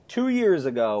birthday 2 years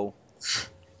ago.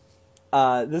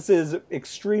 This is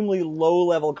extremely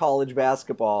low-level college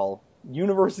basketball.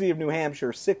 University of New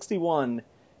Hampshire 61,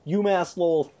 UMass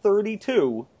Lowell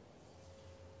 32.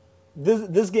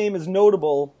 This game is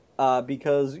notable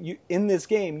because in this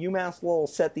game, UMass Lowell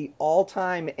set the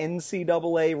all-time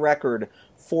NCAA record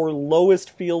for lowest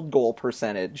field goal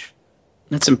percentage.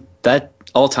 That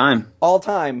all time. All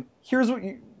time. Here's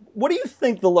what do you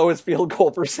think the lowest field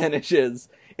goal percentage is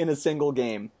in a single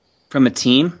game? From a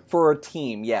team? For a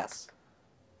team, yes.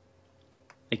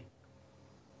 Like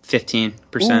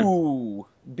 15%. Ooh,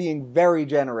 being very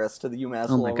generous to the UMass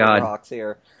Lowell Hawks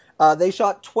here. They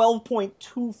shot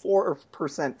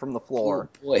 12.24% from the floor.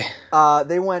 Oh, boy.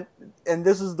 They went, and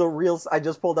this is the real, I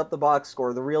just pulled up the box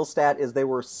score. The real stat is they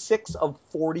were 6 of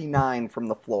 49 from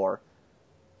the floor.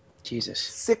 Jesus.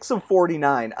 6 of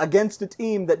 49 against a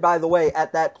team that, by the way,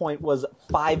 at that point was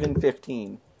 5 and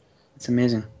 15. It's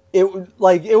amazing. It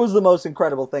was the most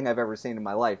incredible thing I've ever seen in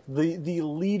my life. The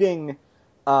leading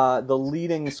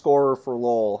scorer for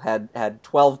Lowell had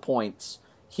 12 points.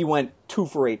 He went 2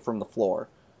 for 8 from the floor.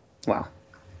 Wow.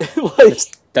 Like,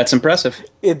 that's impressive.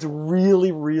 It's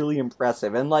really, really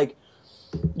impressive. And like,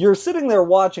 you're sitting there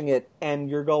watching it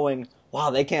and you're going, wow,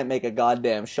 they can't make a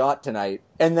goddamn shot tonight.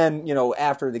 And then,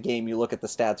 after the game you look at the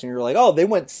stats and you're like, oh, they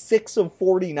went 6 of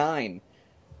 49.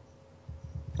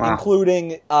 Wow. Including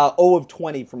 0 of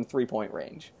 20 from 3-point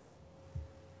range.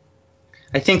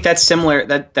 I think that's similar.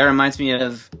 That reminds me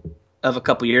of a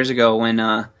couple years ago when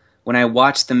I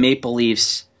watched the Maple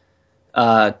Leafs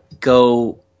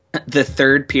go the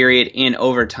third period in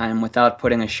overtime without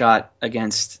putting a shot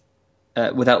against,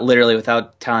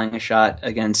 without tallying a shot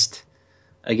against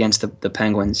the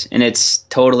Penguins, and it's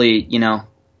totally, it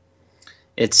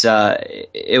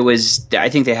was. I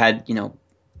think they had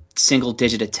single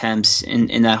digit attempts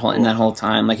in that whole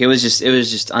time. Like it was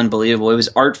just unbelievable. It was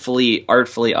artfully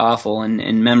awful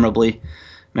and memorably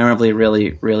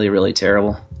really, really, really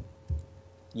terrible.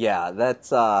 Yeah,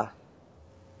 that's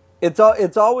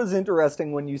it's always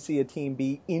interesting when you see a team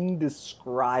be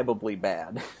indescribably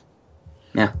bad.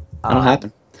 Yeah, that'll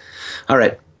happen. All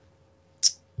right.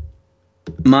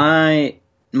 My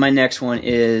next one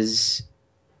is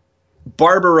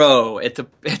Barbaro at the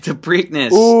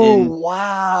Preakness.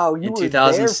 Wow! In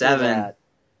 2007.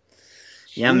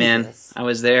 Yeah, man, I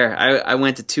was there. I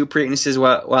went to 2 Preaknesses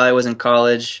while I was in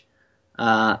college,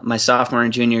 my sophomore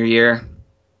and junior year,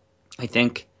 I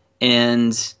think.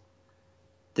 And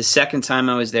the second time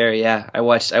I was there, yeah, I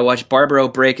watched Barbaro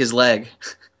break his leg.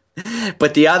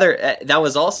 But the other that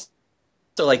was also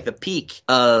like the peak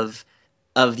of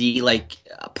the like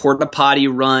porta potty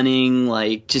running,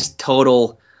 like just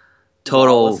total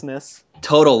lawlessness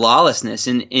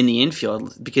in the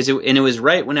infield, because it was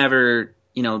right whenever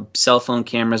cell phone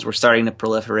cameras were starting to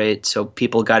proliferate, so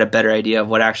people got a better idea of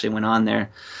what actually went on there.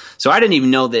 So I didn't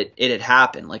even know that it had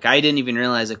happened. Like I didn't even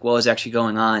realize like what was actually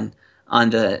going on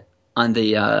the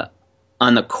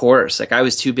course. Like I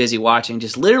was too busy watching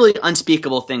just literally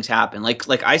unspeakable things happen.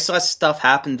 Like I saw stuff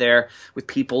happen there with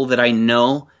people that I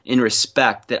know and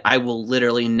respect that I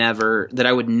would never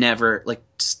like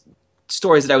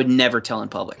stories that I would never tell in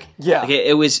public. Yeah. Like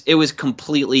it was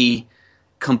completely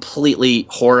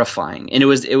horrifying. And it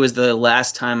was the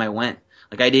last time I went.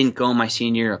 Like I didn't go my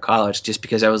senior year of college just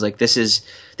because I was like, this is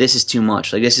too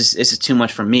much. Like this is too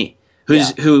much for me.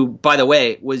 Who, by the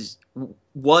way, was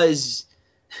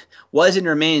was and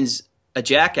remains a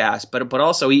jackass, but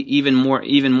also even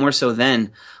more so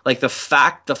then. Like the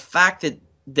fact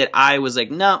that I was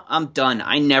like, no, I'm done.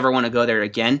 I never want to go there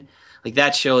again. Like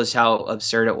that shows how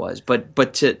absurd it was.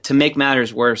 But to make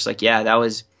matters worse, like yeah, that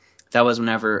was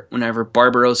whenever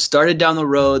Barbaro started down the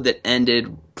road that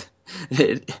ended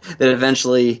that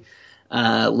eventually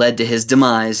led to his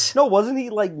demise. No, wasn't he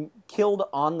like killed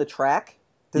on the track?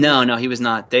 No, he was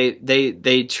not. They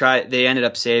ended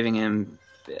up saving him,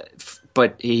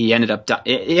 but he ended up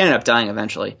dying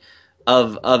eventually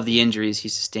of the injuries he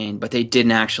sustained. But they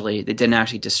didn't actually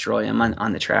destroy him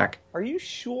on the track. Are you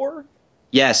sure?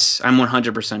 Yes, I'm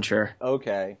 100% sure.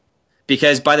 Okay.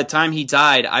 Because by the time he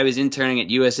died, I was interning at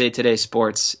USA Today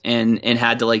Sports and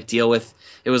had to like deal with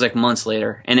it was like months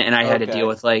later, and I had to deal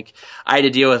with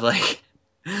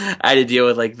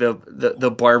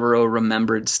the Barbaro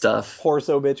remembered stuff. Horse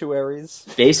obituaries.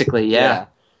 Basically, yeah.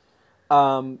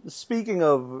 Speaking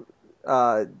of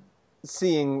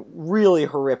seeing really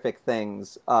horrific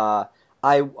things, I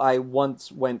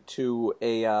once went to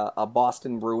a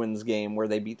Boston Bruins game where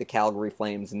they beat the Calgary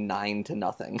Flames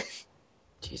 9-0.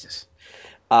 Jesus,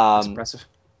 that's impressive.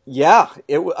 Yeah,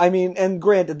 and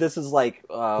granted, this is like,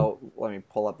 let me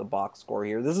pull up the box score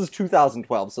here. This is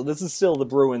 2012, so this is still the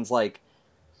Bruins, like,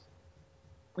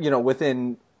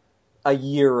 within a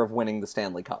year of winning the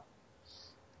Stanley Cup.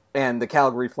 And the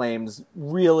Calgary Flames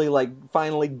really, like,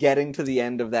 finally getting to the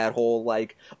end of that whole,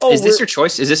 like... Is this your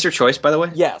choice? Is this your choice, by the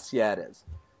way? Yes, yeah, it is.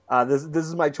 This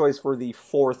is my choice for the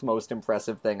fourth most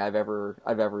impressive thing I've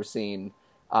ever seen.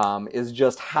 Is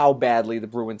just how badly the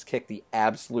Bruins kicked the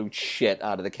absolute shit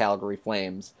out of the Calgary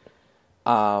Flames.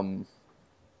 It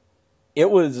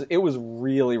was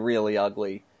really, really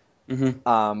ugly.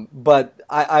 Mm-hmm. But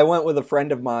I went with a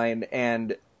friend of mine,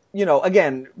 and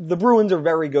again, the Bruins are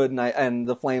very good, and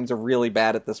the Flames are really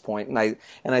bad at this point. And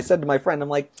I said to my friend, I'm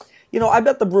like, I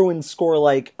bet the Bruins score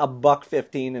like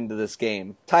 $1.15 into this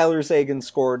game. Tyler Seguin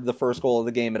scored the first goal of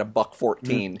the game at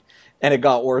 $1.14. And it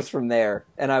got worse from there.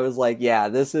 And I was like, yeah,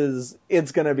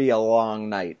 it's going to be a long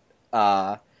night.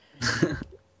 Yeah,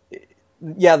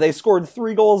 they scored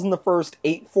 3 goals in the first,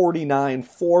 8:49,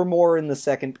 4 more in the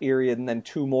second period, and then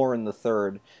 2 more in the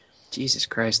third. Jesus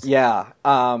Christ. Yeah.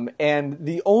 And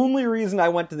the only reason I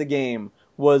went to the game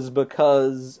was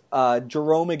because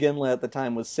Jerome McGinley at the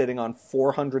time was sitting on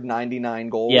 499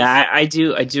 goals. Yeah, I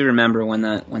do remember when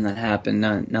that happened.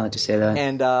 Now that you say that.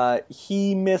 And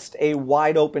he missed a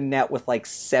wide open net with like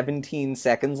 17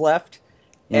 seconds left.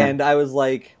 Yeah. And I was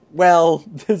like, well,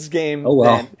 this game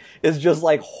then is just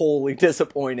like wholly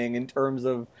disappointing in terms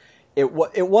of it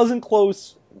wasn't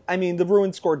close. I mean, the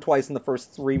Bruins scored twice in the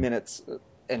first 3 minutes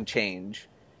and change.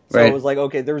 So it was like,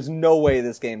 okay, there's no way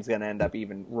this game's going to end up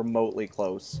even remotely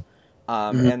close.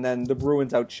 And then the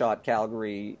Bruins outshot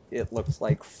Calgary, it looks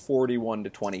like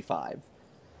 41-25.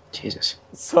 Jesus.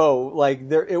 So, like,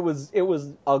 it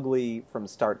was ugly from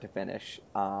start to finish.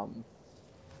 And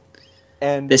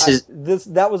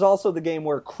that was also the game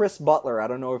where Chris Butler, I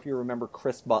don't know if you remember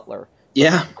Chris Butler.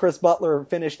 Yeah. Chris Butler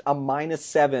finished a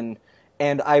 -7,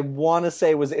 and I want to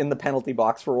say was in the penalty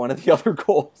box for one of the other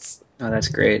goals. Oh, that's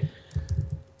great.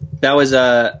 That was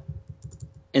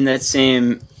in that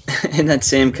same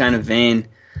kind of vein.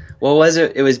 What was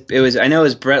it? It was. I know it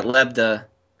was Brett Lebda.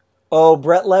 Oh,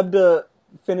 Brett Lebda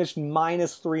finished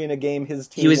 -3 in a game. His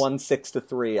team won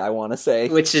 6-3. I want to say,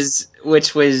 which that's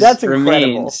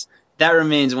incredible. That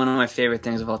remains one of my favorite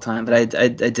things of all time. But I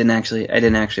didn't actually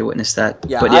witness that.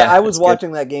 Yeah, but I was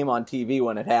watching that game on TV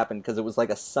when it happened because it was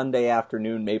like a Sunday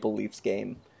afternoon Maple Leafs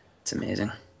game. It's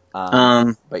amazing.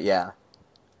 But yeah.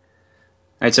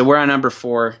 All right, so we're on number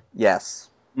 4. Yes.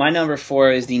 My number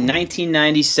 4 is the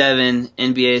 1997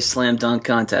 NBA Slam Dunk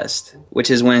Contest, which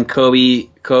is when Kobe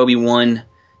won.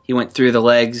 He went through the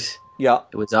legs. Yeah.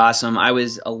 It was awesome. I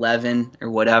was 11 or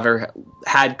whatever.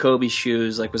 Had Kobe's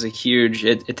shoes, like was a huge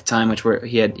at the time,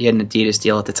 he had an Adidas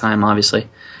deal at the time. Obviously,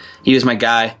 he was my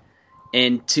guy.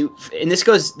 And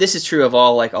this is true of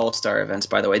all like all-star events.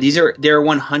 By the way, they're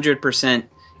 100%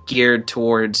 geared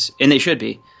towards, and they should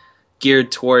be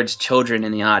geared towards children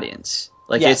in the audience.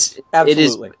 Like yes,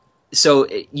 absolutely. It is. So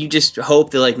you just hope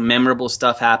that like memorable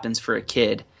stuff happens for a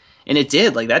kid. And it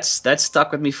did. Like that's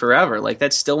stuck with me forever. Like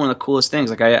that's still one of the coolest things.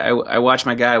 Like I watched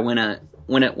my guy win a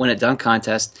dunk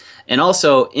contest, and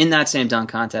also in that same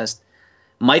dunk contest,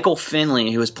 Michael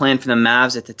Finley, who was playing for the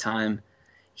Mavs at the time,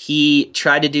 he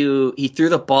threw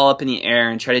the ball up in the air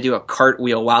and tried to do a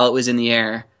cartwheel while it was in the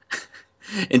air,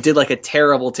 and did like a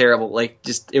terrible like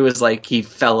just it was like he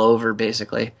fell over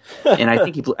basically, and I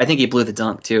think he blew the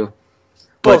dunk too.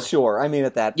 But, well, sure. I mean,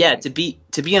 at that point. Yeah, to be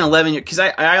an 11-year, because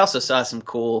I also saw some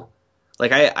cool,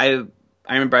 like I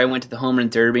I remember I went to the Home Run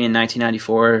Derby in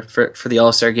 1994 for the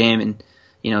All-Star game, and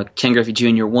Ken Griffey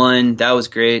Jr. won. That was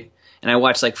great. And I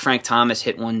watched like Frank Thomas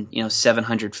hit one,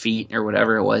 700 feet or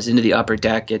whatever it was into the upper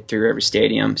deck at Three River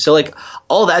Stadium. So like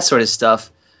all that sort of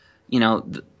stuff,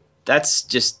 that's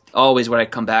just always what I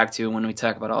come back to when we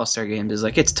talk about All-Star games. Is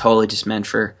like it's totally just meant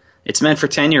for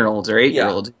 10-year-olds or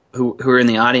 8-year-olds who are in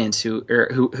the audience who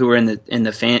are in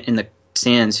the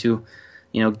stands who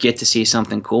get to see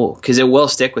something cool, because it will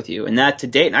stick with you. And that to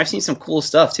date, and I've seen some cool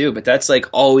stuff too, but that's like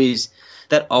always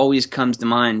comes to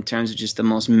mind in terms of just the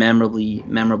most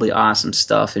memorably awesome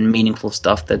stuff and meaningful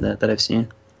stuff that I've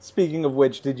seen. Speaking of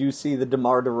which, did you see the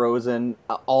DeMar DeRozan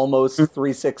almost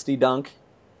 360 dunk?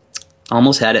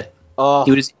 Almost had it. Oh, It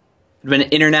would have been an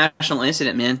international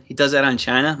incident, man. He does that on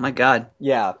China. My God.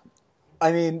 yeah.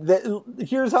 I mean,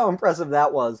 here's how impressive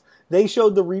that was. They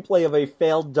showed the replay of a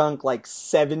failed dunk like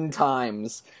 7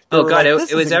 times. Oh God,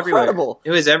 like, it was everywhere. Incredible. It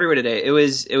was everywhere today. It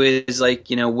was like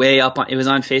way up on. It was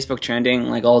on Facebook trending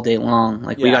like all day long.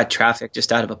 Like we got traffic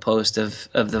just out of a post of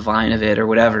the Vine of it or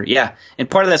whatever. Yeah, and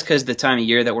part of that's because of the time of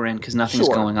year that we're in, because nothing's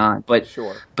going on. But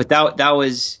that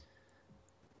was.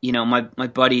 My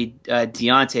buddy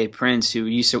Deontay Prince, who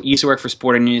used to work for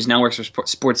Sporting News, now works for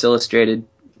Sports Illustrated.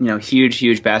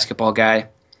 Huge basketball guy,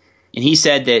 and he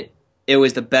said that it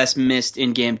was the best missed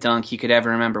in-game dunk he could ever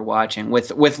remember watching. With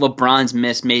LeBron's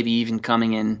miss, maybe even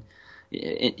coming in,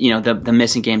 the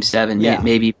miss in Game 7,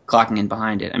 maybe clocking in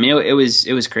behind it. I mean, it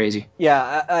was crazy.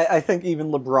 Yeah, I think even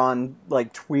LeBron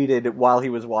like tweeted while he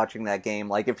was watching that game,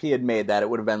 like if he had made that, it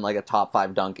would have been like a top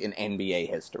 5 dunk in NBA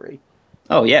history.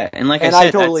 Oh yeah, and I said, I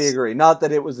totally agree. Not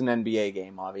that it was an NBA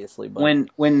game, obviously, but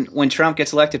when Trump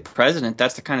gets elected president,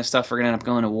 that's the kind of stuff we're gonna end up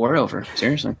going to war over.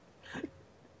 Seriously,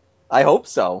 I hope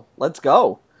so. Let's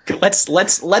go. Let's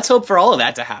hope for all of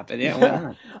that to happen.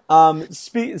 Yeah. Why not?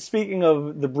 Speaking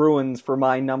of the Bruins, for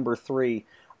my number 3,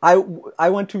 I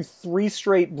went to 3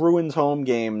 straight Bruins home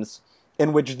games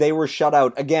in which they were shut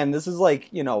out. Again, this is like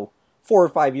 4 or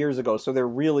 5 years ago, so they're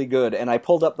really good. And I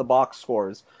pulled up the box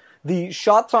scores. The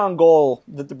shots on goal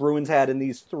that the Bruins had in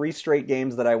these 3 straight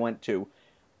games that I went to,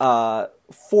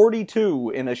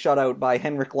 42 in a shutout by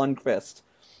Henrik Lundqvist,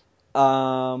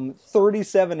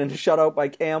 37 in a shutout by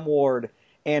Cam Ward,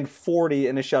 and 40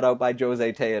 in a shutout by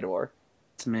Jose Theodore.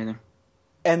 It's amazing.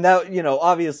 And that,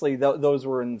 obviously those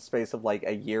were in the space of like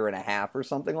a year and a half or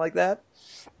something like that.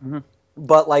 Mm-hmm.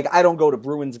 But like I don't go to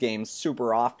Bruins games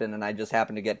super often, and I just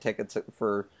happened to get tickets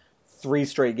for 3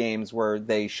 straight games where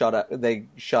they got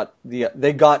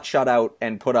shut out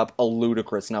and put up a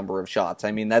ludicrous number of shots.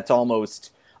 I mean, that's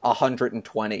almost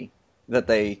 120 that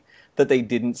they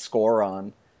didn't score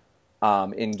on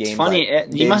in games. It's funny.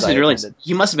 You must have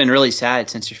been really sad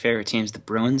since your favorite team's the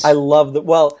Bruins. I love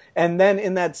and then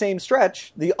in that same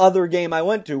stretch, the other game I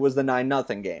went to was the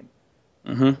 9-0 game.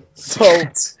 Mm-hmm. So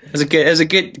it was a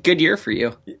good year for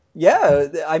you. Yeah,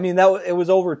 I mean it was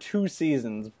over 2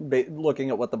 seasons. Looking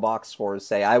at what the box scores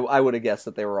say, I would have guessed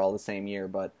that they were all the same year,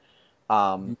 but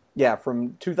from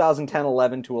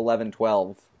 2010-11 to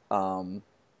 11-12,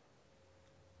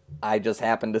 I just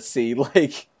happened to see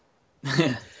like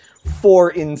 4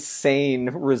 insane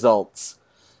results.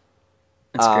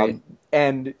 That's great.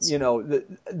 And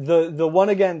the one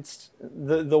against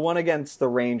the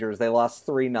Rangers, they lost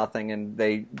 3-0, and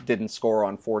they didn't score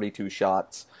on 42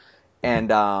 shots. And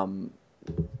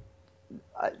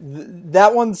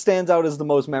that one stands out as the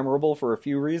most memorable for a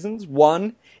few reasons.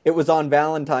 One, it was on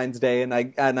Valentine's Day, and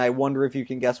I wonder if you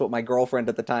can guess what my girlfriend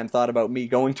at the time thought about me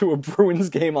going to a Bruins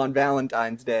game on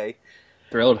Valentine's Day.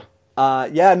 Thrilled.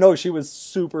 She was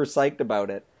super psyched about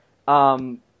it.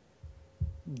 But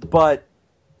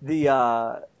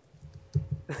the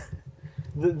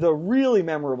really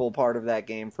memorable part of that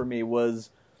game for me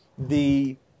was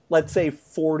the, let's say,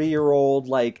 40-year-old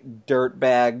like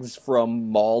dirtbags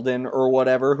from Malden or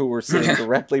whatever who were sitting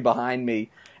directly behind me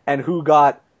and who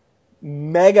got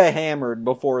mega hammered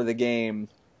before the game.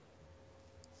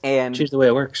 And it's the way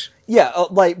it works. Yeah,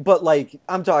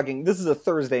 I'm talking, this is a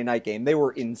Thursday night game. They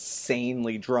were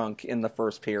insanely drunk in the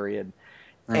first period.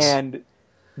 Nice. And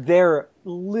they're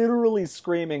literally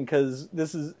screaming because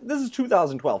this is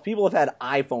 2012. People have had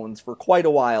iPhones for quite a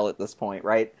while at this point,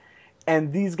 right?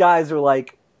 And these guys are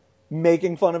like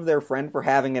making fun of their friend for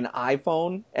having an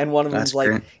iPhone, and one of them's like,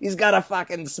 great. He's got a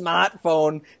fucking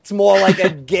smartphone. It's more like a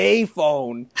gay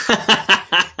phone.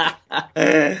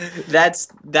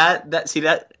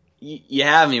 You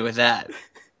have me with that.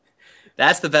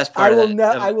 That's the best part of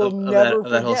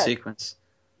that whole sequence.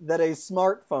 That a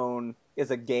smartphone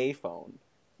is a gay phone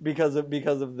because of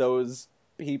those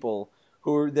people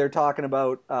who they're talking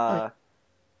about.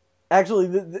 Actually,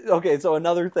 okay. So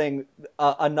another thing,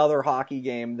 another hockey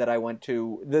game that I went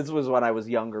to. This was when I was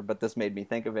younger, but this made me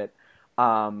think of it.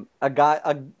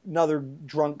 Another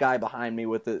drunk guy behind me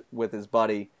with his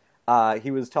buddy.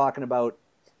 He was talking about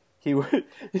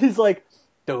he's like,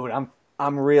 dude,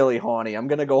 I'm really horny. I'm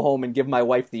gonna go home and give my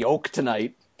wife the oak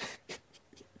tonight.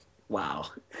 Wow.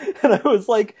 And I was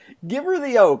like, give her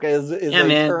the oak is Yeah, a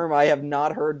man. term I have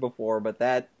not heard before, but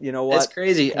that, you know what? That's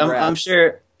crazy. I'm Congrats.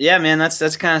 sure. Yeah, man.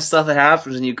 That's kind of stuff that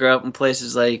happens when you grow up in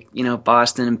places like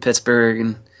Boston and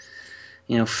Pittsburgh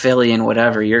and Philly and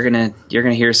whatever. You're gonna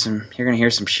hear some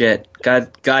shit.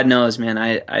 God knows, man.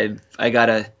 I got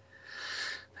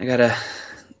a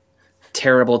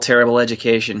terrible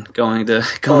education going to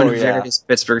various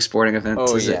Pittsburgh sporting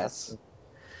events. Oh yes.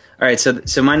 All right,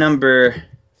 so my number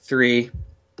 3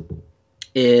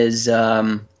 is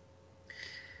the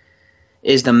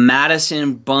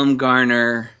Madison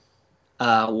Bumgarner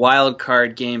wild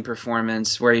card game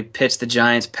performance where he pitched the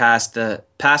Giants past the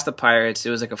Pirates. It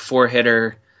was like a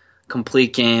 4-hitter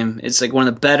complete game. It's like one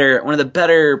of the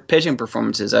better pitching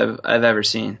performances I've ever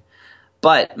seen.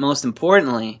 But most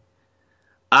importantly,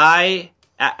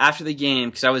 after the game,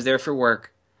 because I was there for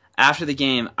work, after the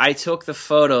game, I took the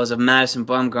photos of Madison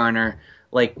Bumgarner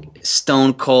like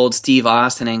stone cold Steve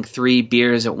Austining 3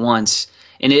 beers at once.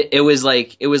 And it was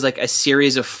like a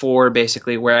series of 4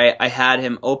 basically, where I had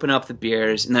him open up the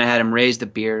beers, and then I had him raise the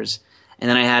beers, and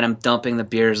then I had him dumping the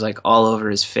beers like all over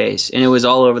his face, and it was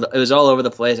all over the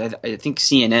place. I think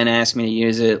CNN asked me to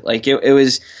use it. Like it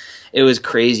was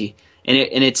crazy, and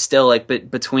it's still like, but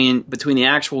between the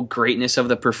actual greatness of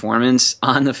the performance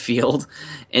on the field,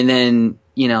 and then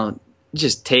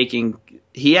just taking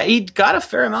he got a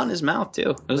fair amount in his mouth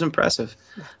too. It was impressive.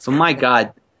 So my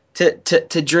God.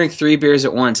 To drink 3 beers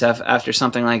at once after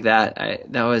something like that,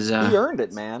 that was he earned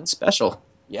it, man. Special.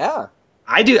 Yeah,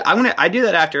 I do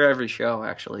that after every show,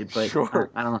 actually. But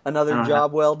sure. I don't. Another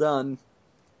job well done.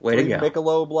 Way to go,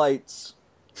 Michelob Lights.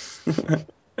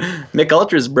 Mick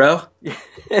Ultras, bro.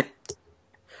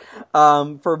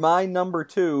 For my number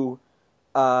 2,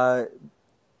 I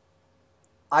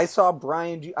once saw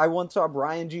Brian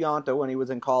Giunta when he was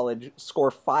in college score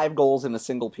 5 goals in a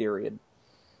single period.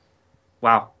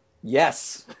 Wow.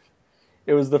 Yes.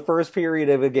 It was the first period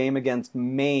of a game against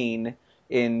Maine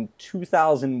in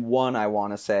 2001, I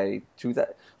want to say.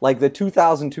 Like the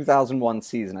 2000-2001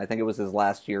 season. I think it was his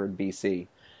last year at BC.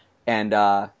 And,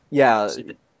 yeah.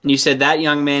 You said that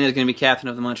young man is going to be captain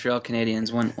of the Montreal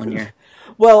Canadiens one year.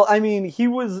 Well, I mean,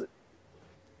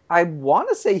 I want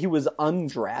to say he was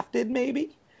undrafted,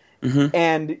 maybe. Mm-hmm.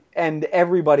 And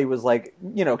everybody was like,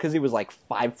 because he was like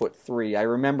 5'3". I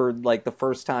remember like the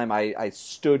first time I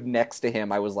stood next to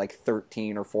him, I was like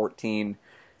 13 or 14,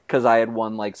 because I had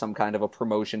won like some kind of a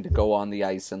promotion to go on the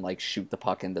ice and like shoot the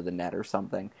puck into the net or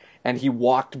something. And he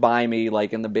walked by me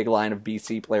like in the big line of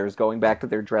BC players going back to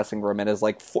their dressing room, and as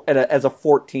a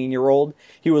 14-year-old,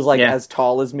 he was like as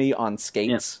tall as me on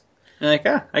skates. Yeah. Like,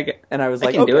 I get. And I was I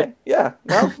like, can do okay, it. yeah,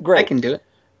 well, great. I can do it.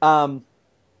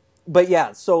 But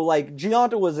yeah, so like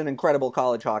Giunta was an incredible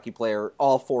college hockey player.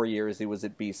 All 4 years he was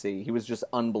at BC, he was just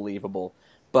unbelievable.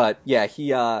 But yeah,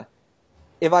 he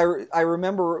if I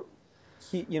remember,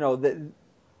 he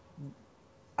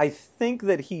I think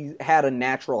that he had a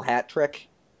natural hat trick.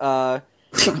 You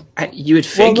would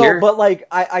figure. Well, no, but like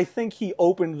I think he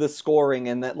opened the scoring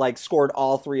and that like scored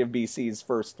all 3 of BC's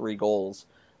first 3 goals.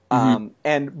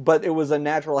 Mm-hmm. But it was a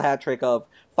natural hat trick of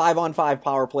 5-on-5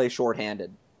 power play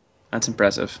shorthanded. That's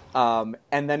impressive. And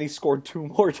then he scored 2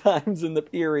 more times in the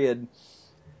period.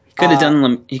 He could have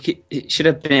done. He should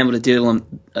have been able to do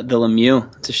the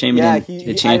Lemieux. It's a shame he didn't get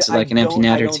a chance at like an empty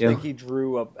net or 2. I don't think he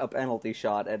drew a penalty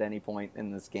shot at any point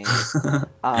in this game.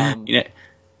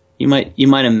 You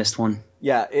might have missed one.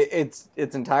 Yeah, it's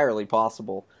entirely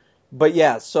possible. But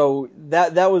yeah, so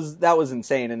that was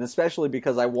insane, and especially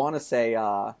because I want to say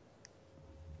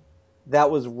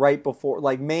that was right before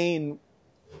like Maine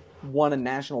won a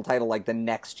national title like the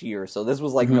next year, so this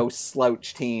was like no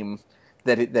slouch team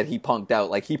that he punked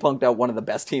out. Like he punked out one of the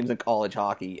best teams in college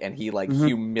hockey, and he like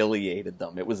humiliated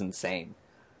them. It was insane.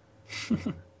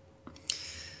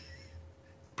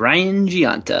 Brian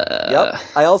Giunta. Yep.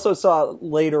 I also saw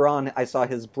later on. I saw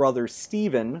his brother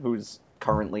Steven, who's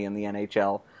currently in the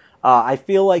NHL. I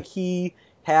feel like he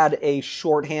had a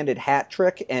shorthanded hat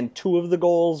trick, and 2 of the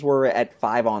goals were at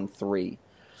 5-on-3.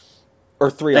 Or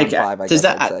 3-on-5, I guess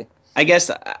I'd say. I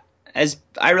guess as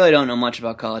I really don't know much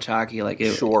about college hockey, like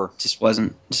it just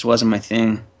wasn't my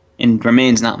thing, and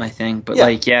remains not my thing. But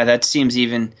that seems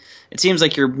even. It seems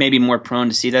like you're maybe more prone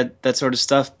to see that sort of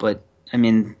stuff. But I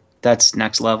mean, that's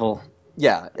next level.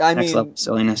 Yeah, next level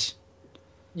silliness.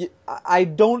 I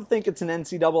don't think it's an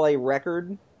NCAA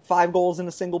record, 5 goals in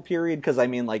a single period, because I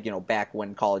mean, like, back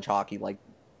when college hockey, like,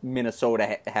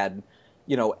 Minnesota had,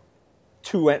 you know,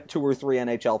 two or three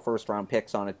NHL first round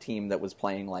picks on a team that was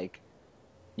playing, like,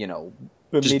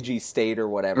 Bemidji State or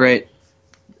whatever. Right.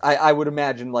 I would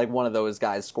imagine, like, one of those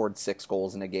guys scored 6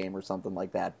 goals in a game or something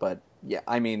like that. But yeah,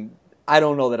 I mean, I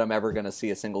don't know that I'm ever going to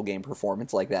see a single game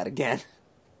performance like that again.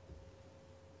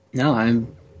 No, I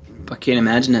can't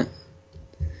imagine it.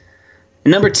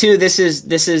 And number 2, this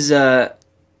is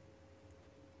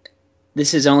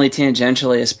only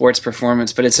tangentially a sports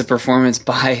performance, but it's a performance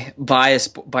by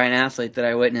an athlete that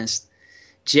I witnessed.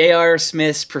 J.R.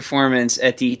 Smith's performance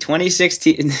at the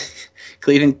 2016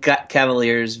 Cleveland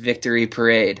Cavaliers victory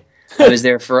parade. I was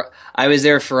there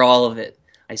for all of it.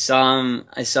 I saw him.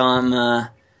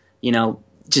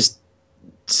 Just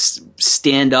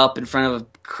stand up in front of a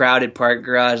crowded park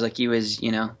garage like he was,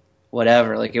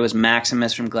 whatever. Like it was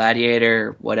Maximus from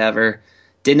Gladiator, whatever.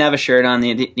 Didn't have a shirt on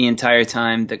the entire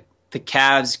time. The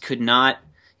Cavs could not.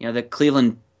 The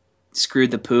Cleveland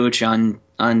screwed the pooch on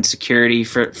security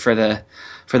for the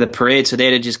parade, so they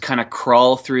had to just kind of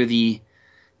crawl through the.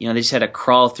 They just had to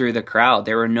crawl through the crowd.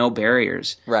 There were no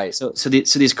barriers. Right. So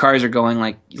these cars are going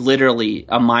like literally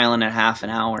a mile and a half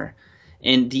an hour,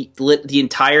 and the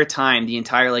entire time, the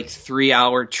entire like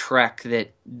 3-hour trek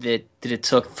that it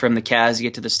took from the Cavs to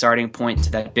get to the starting point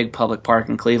to that big public park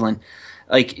in Cleveland,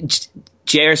 like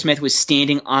J.R. Smith was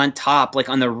standing on top, like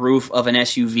on the roof of an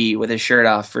SUV with his shirt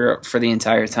off for the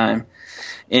entire time,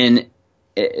 and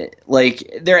it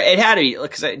had to be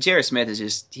because J.R. Smith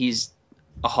is he's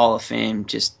a Hall of Fame,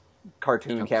 just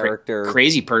cartoon character,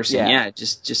 crazy person, yeah,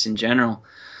 just in general.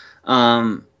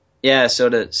 So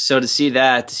to see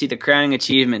that, to see the crowning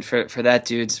achievement for that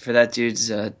dude's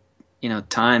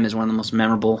time as one of the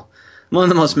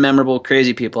most memorable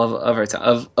crazy people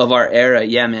of our era.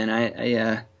 Yeah,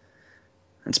 man,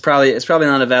 it's probably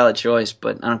not a valid choice,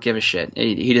 but I don't give a shit.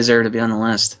 He deserved to be on the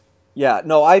list. Yeah,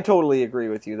 no, I totally agree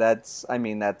with you. That's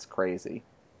crazy.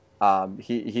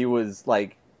 He was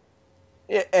like.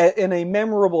 In a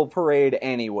memorable parade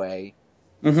anyway,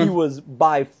 he was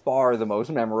by far the most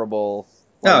memorable.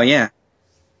 Oh, yeah.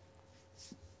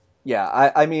 Yeah,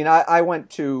 I went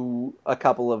to a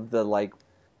couple of the,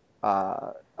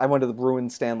 I went to the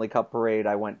Bruins Stanley Cup parade,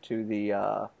 I went to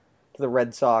the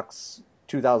Red Sox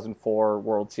 2004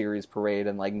 World Series parade,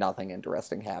 and, like, nothing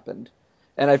interesting happened.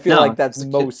 And I feel like that's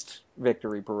most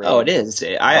victory parades. Oh, it is.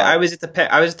 I was at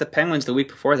the Penguins the week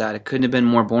before that. It couldn't have been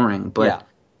more boring, but... Yeah.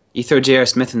 You throw J.R.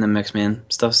 Smith in the mix, man.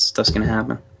 Stuff's gonna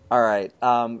happen. All right.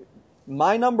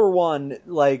 My number 1,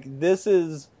 like, this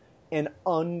is an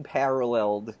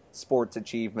unparalleled sports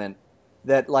achievement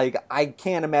that, like, I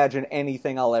can't imagine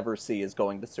anything I'll ever see is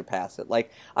going to surpass it. Like,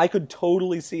 I could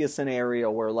totally see a scenario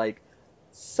where, like,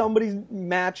 somebody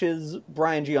matches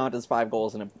Brian Gionta's 5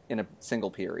 goals in a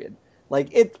single period. Like,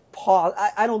 it's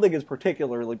I don't think it's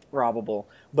particularly probable,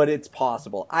 but it's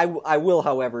possible. I will,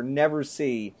 however, never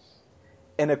see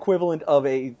the equivalent of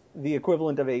a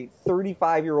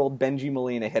 35-year-old Benji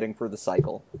Molina hitting for the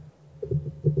cycle.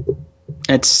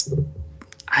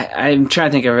 I'm trying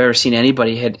to think if I've ever seen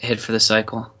anybody hit for the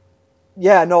cycle.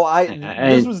 Yeah, no,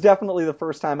 this was definitely the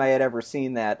first time I had ever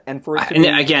seen that, and for it to be,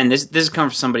 again, this has come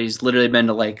from somebody who's literally been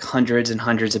to like hundreds and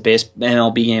hundreds of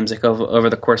MLB games like over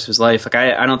the course of his life. Like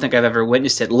I don't think I've ever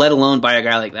witnessed it, let alone by a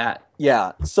guy like that.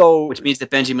 Yeah, so which means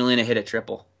that Benji Molina hit a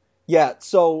triple. Yeah,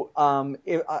 so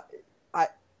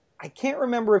I can't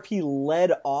remember if he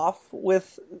led off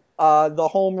with the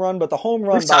home run, but the home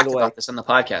run, We've by talked the way, about this on the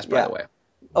podcast, by the way.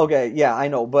 Okay, yeah, I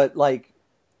know, but like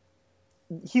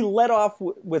he led off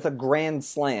with a grand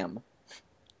slam.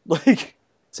 Like,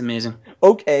 it's amazing.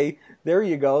 Okay, there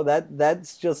you go.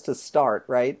 That's just a start,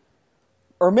 right?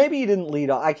 Or maybe he didn't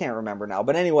lead off. I can't remember now.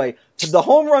 But anyway, the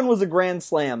home run was a grand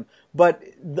slam, but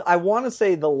I want to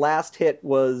say the last hit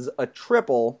was a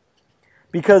triple.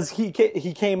 Because he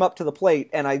came up to the plate,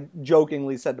 and I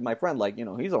jokingly said to my friend, like,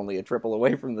 he's only a triple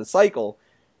away from the cycle.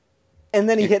 And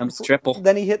then he hit triple.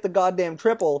 Then he hit the goddamn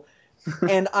triple,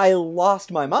 and I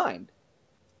lost my mind.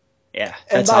 Yeah,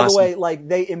 and by the way, like,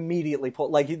 they immediately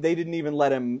pulled, like, they didn't even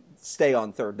let him stay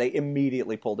on third. They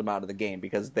immediately pulled him out of the game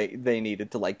because they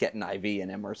needed to, like, get an IV in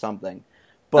him or something.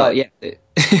 But yeah,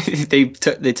 they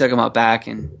took him out back,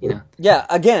 and Yeah,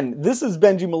 again, this is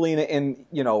Benji Molina, and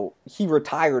he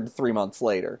retired 3 months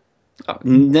later. Oh,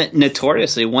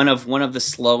 notoriously one of the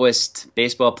slowest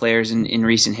baseball players in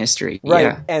recent history.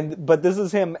 Right, yeah. But this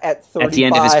is him at 35. At the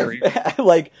end of his career.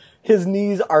 Like, his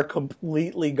knees are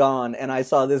completely gone, and I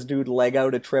saw this dude leg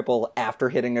out a triple after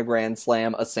hitting a grand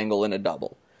slam, a single, and a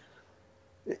double.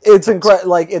 It's incredible.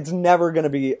 Like, it's never going to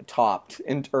be topped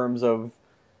in terms of,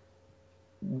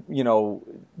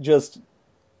 just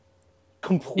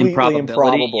completely Improbability.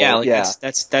 improbable. Yeah, like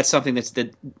that's something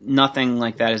that nothing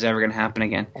like that is ever going to happen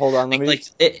again. Hold on,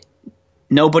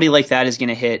 nobody like that is going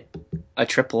to hit a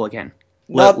triple again.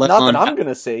 Not that I'm going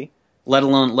to see. Let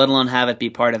alone have it be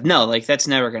part of. No, like that's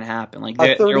never going to happen. Like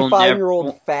a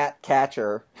 35-year-old fat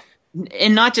catcher,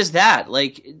 and not just that.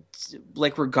 Like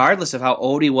regardless of how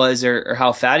old he was or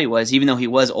how fat he was, even though he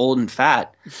was old and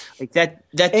fat, like that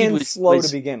dude was slow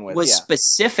to begin with. Was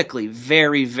specifically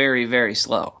very, very, very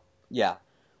slow. Yeah,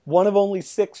 one of only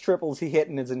 6 triples he hit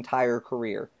in his entire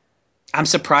career. I'm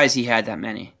surprised he had that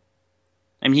many.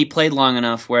 I mean, he played long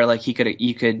enough where like you could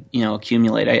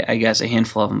accumulate, I guess, a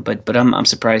handful of them. But I'm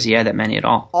surprised he had that many at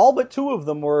all. All but 2 of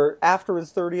them were after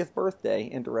his 30th birthday.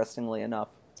 Interestingly enough.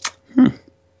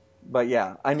 But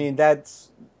yeah, I mean that's.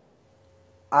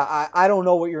 I don't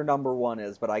know what your number 1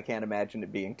 is, but I can't imagine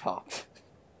it being topped.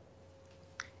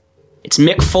 It's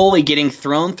Mick Foley getting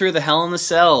thrown through the Hell in the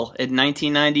Cell at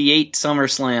 1998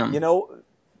 SummerSlam.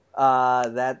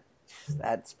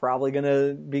 That's probably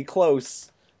gonna be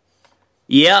close.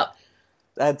 Yep.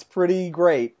 That's pretty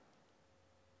great.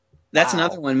 That's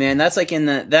another one, man. That's like in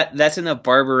that's in the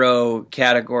Barbaro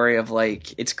category of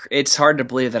like it's hard to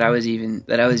believe that I was even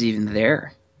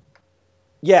there.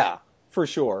 Yeah, for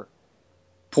sure.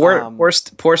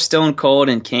 Poor Stone Cold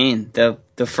and Kane, the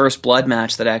first blood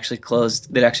match that actually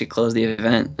closed the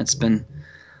event. It's been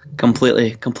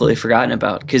completely forgotten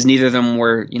about because neither of them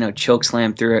were choke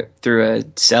slammed through a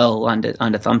cell onto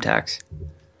thumbtacks.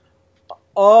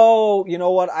 Oh, you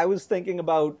know what? I was thinking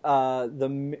about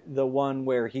the one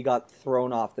where he got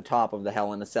thrown off the top of the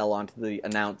Hell in a Cell onto the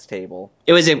announce table.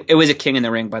 It was a King in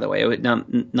the Ring, by the way. It was not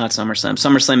SummerSlam.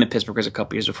 SummerSlam in Pittsburgh was a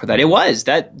couple years before that. It was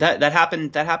that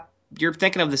happened. You're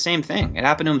thinking of the same thing. It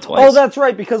happened to him twice. Oh, that's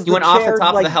right, because he went off the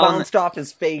top of the Hell bounced off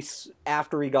his face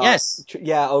after he got. Yes.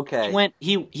 Yeah. Okay.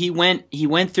 He went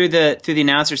through the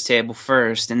announcer's table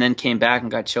first, and then came back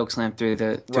and got chokeslammed through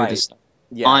the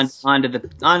Yes. onto the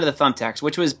thumbtacks,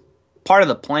 which was part of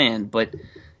the plan, but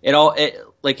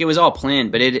it was all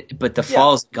planned, but the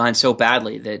falls had gone so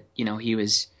badly that he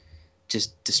was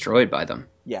just destroyed by them.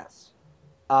 Yes.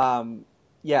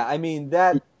 Yeah, I mean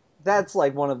that's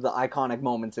like one of the iconic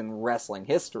moments in wrestling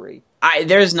history.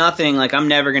 There's nothing like I'm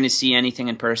never going to see anything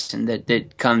in person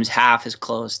that comes half as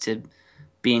close to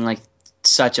being like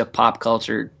such a pop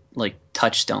culture like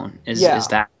touchstone is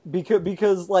that.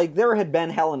 Because like there had been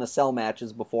Hell in a Cell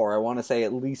matches before. I want to say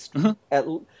at least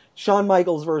Shawn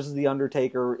Michaels versus The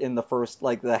Undertaker in the first,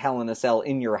 like the Hell in a Cell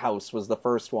in your house was the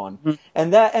first one. Mm-hmm.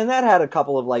 And that had a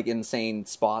couple of like insane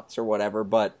spots or whatever,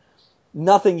 but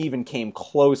nothing even came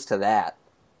close to that.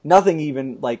 Nothing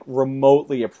even like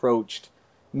remotely approached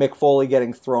Mick Foley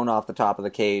getting thrown off the top of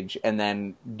the cage and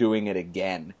then doing it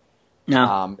again.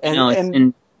 No.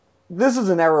 And this is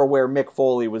an era where Mick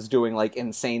Foley was doing like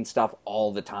insane stuff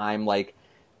all the time, like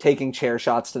taking chair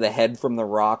shots to the head from The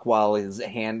Rock while his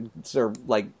hands are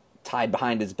like tied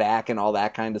behind his back and all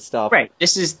that kind of stuff. Right.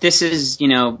 This is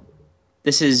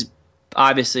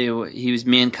obviously he was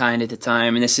Mankind at the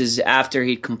time, and this is after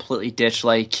he completely ditched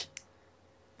like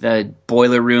the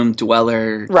boiler room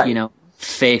dweller, right.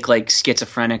 Fake like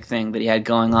schizophrenic thing that he had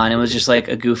going on. It was just like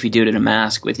a goofy dude in a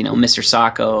mask with Mr.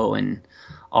 Sacco and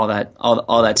all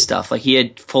that stuff. Like he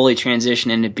had fully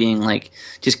transitioned into being like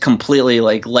just completely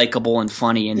like likable and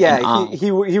funny and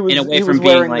he was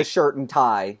wearing the shirt and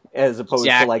tie as opposed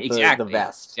to like the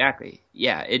vest. Exactly.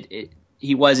 Yeah.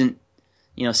 He wasn't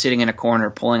sitting in a corner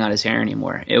pulling out his hair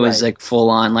anymore. It was like full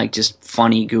on like just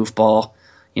funny goofball,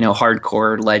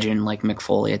 hardcore legend like Mick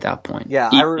Foley at that point. Yeah.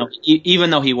 Even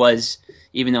though he was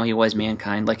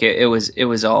Mankind, like it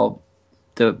was all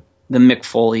the Mick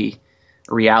Foley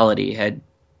reality had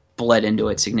bled into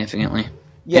it significantly.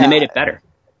 Yeah. And it made it better.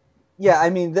 Yeah,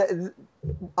 I mean,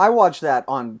 I watched that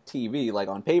on TV, like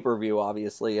on pay-per-view,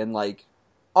 obviously, and like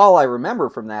all I remember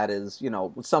from that is,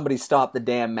 somebody stopped the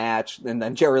damn match, and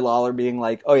then Jerry Lawler being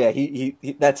like, "Oh yeah, he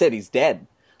that's it, he's dead."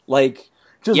 Like,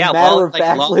 just matter of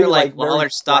factly, Lawler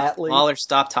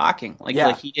stopped talking,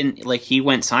 like he didn't, like he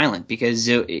went silent because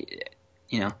and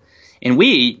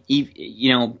we,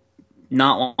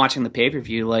 not watching the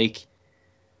pay-per-view, like.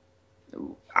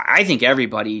 I think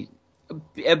everybody,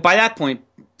 by that point,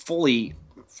 fully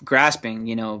grasping,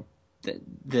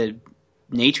 the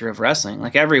nature of wrestling.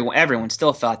 Like everyone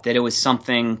still thought that it was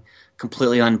something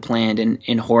completely unplanned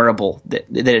and horrible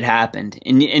that had happened.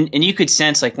 And you could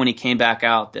sense like when he came back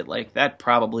out that like that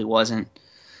probably wasn't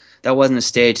a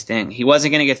staged thing. He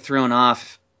wasn't going to get thrown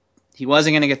off. He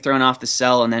wasn't going to get thrown off the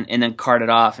cell and then carted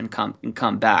off and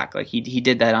come back. Like he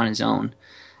did that on his own.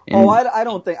 Oh, I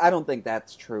don't think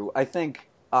that's true. I think,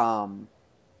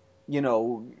 you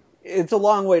know, it's a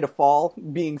long way to fall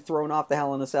being thrown off the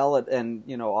Hell in a Cell, and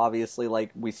obviously, like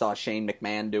we saw Shane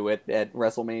McMahon do it at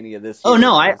WrestleMania this year. Oh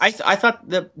no, I thought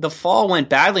the fall went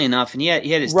badly enough, and he had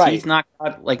his Right. teeth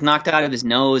knocked out of his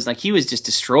nose, like he was just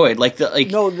destroyed.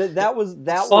 No, that was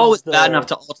fall was bad enough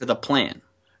to alter the plan.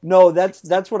 No,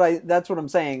 that's what I'm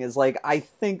saying is like I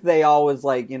think they always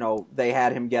like they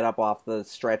had him get up off the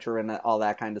stretcher and all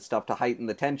that kind of stuff to heighten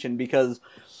the tension because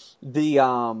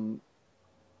the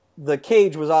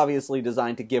cage was obviously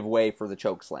designed to give way for the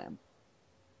choke slam,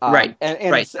 Right,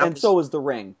 and so was the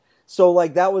ring. So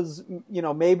like that was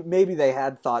maybe they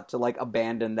had thought to like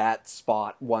abandon that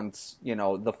spot once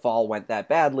the fall went that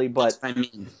badly, but I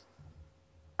mean.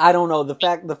 I don't know the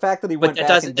fact that he went back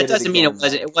and did that doesn't it mean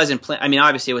again, it wasn't planned. I mean,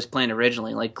 obviously it was planned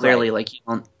originally. Like clearly, Right. like you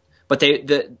don't. But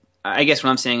I guess what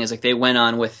I'm saying is like they went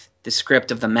on with the script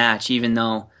of the match, even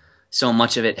though so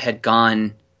much of it had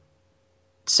gone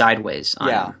sideways. On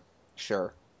Yeah, him.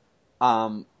 sure.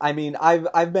 I mean,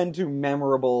 I've been to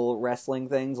memorable wrestling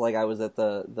things. Like I was at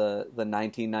the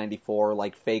 1994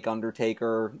 like fake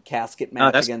Undertaker casket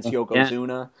match that's against cool.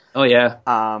 Yokozuna. Oh yeah,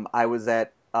 I was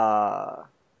at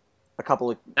a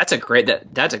couple of that's a great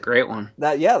one.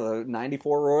 the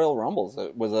 94 Royal Rumbles.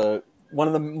 It was one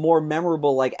of the more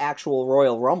memorable like actual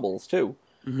Royal Rumbles too.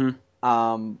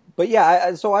 Mm-hmm. But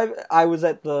yeah, I was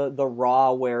at the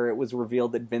Raw where it was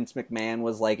revealed that Vince McMahon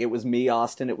was like, it was me,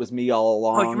 Austin, it was me all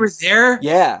along. Oh, you were there?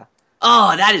 Yeah.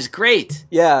 Oh, that is great.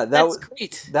 Yeah, that's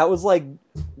great. That was like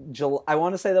I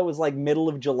want to say that was like middle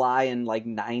of July in like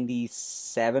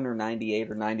 97 or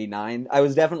 98 or 99. I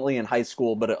was definitely in high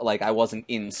school, but like I wasn't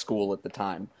in school at the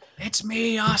time. It's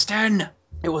me, Austin.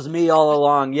 It was me all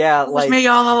along. Yeah, it was me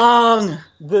all along.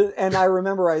 And I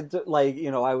remember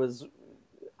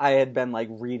I had been like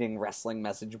reading wrestling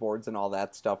message boards and all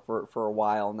that stuff for a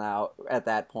while now at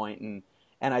that point,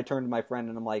 and I turned to my friend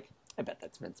and I'm like, I bet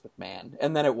that's Vince McMahon.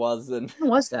 And then it was. And when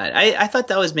was that? I thought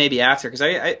that was maybe after, because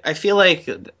I feel like,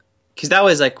 because that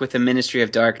was like with the Ministry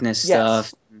of Darkness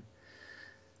stuff. Yes.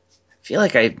 I feel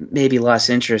like I maybe lost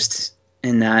interest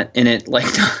in it like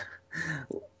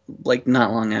like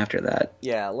not long after that.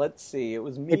 Yeah, let's see. It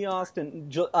was me, Austin,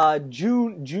 June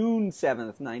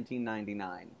 7th,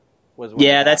 1999. Was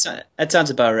when that sounds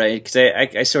about right, because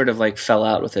I sort of like fell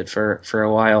out with it for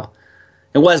a while.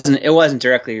 It wasn't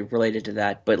directly related to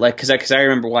that, but like because I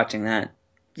remember watching that,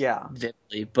 yeah,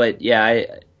 vividly. But yeah,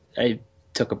 I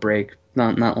took a break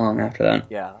not long after that.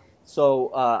 Yeah,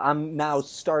 so I'm now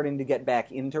starting to get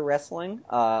back into wrestling.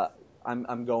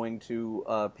 I'm going to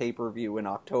a pay-per-view in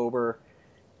October.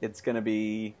 It's gonna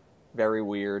be very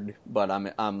weird, but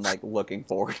I'm like looking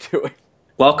forward to it.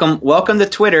 Welcome to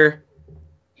Twitter.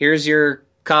 Here's your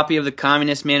copy of the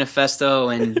Communist Manifesto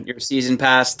and your season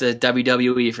pass to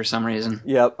WWE for some reason.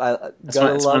 Yep, it's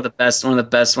one of the best, one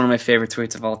of my favorite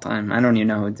tweets of all time. I don't even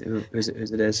know whose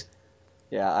it is.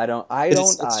 Yeah, I don't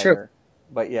it's either. True.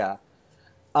 But yeah.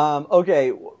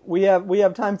 Okay, we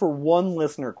have time for one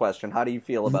listener question. How do you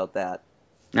feel about that?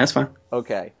 That's fine.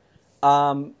 Okay.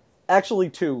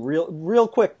 Actually, two. Real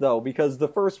quick though, because the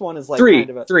first one is like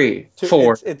three,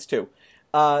 four. It's two.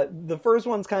 The first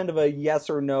one's kind of a yes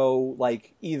or no,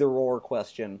 like either or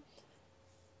question.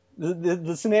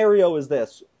 The scenario is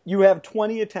this: you have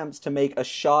 20 attempts to make a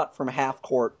shot from half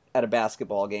court at a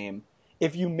basketball game.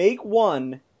 If you make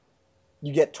one,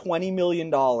 you get $20 million.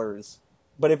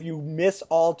 But if you miss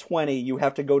all 20, you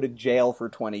have to go to jail for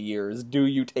 20 years. Do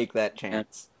you take that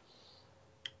chance?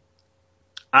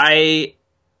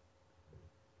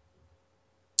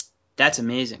 That's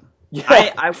amazing.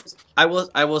 Yeah. I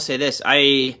will say this.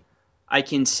 I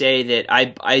can say that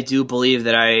I do believe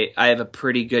that I have a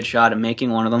pretty good shot at making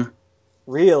one of them.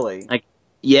 Really? Like,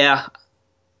 yeah.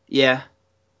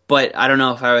 But I don't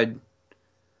know if I would.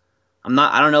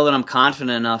 I don't know that I'm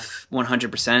confident enough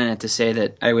 100% in it to say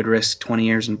that I would risk 20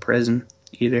 years in prison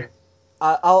either.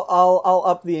 I'll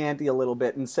up the ante a little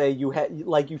bit and say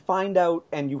you find out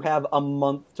and you have a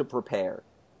month to prepare.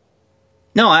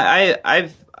 No,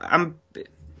 I'm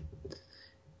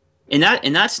in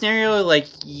that scenario. Like,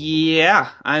 yeah,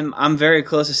 I'm very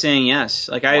close to saying yes.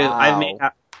 Like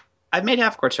I've made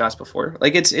half court shots before.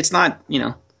 Like it's not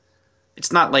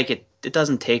it's not like it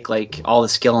doesn't take like all the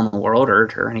skill in the world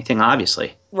or anything.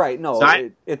 Obviously, right? No,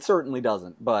 so it certainly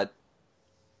doesn't. But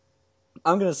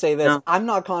I'm going to say this. No. I'm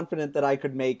not confident that I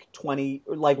could make 1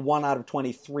 out of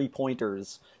 20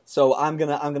 3-pointers. So I'm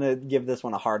gonna give this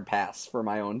one a hard pass for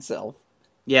my own self.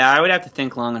 Yeah, I would have to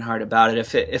think long and hard about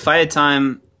it. If I had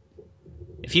time,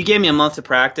 if you gave me a month to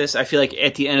practice, I feel like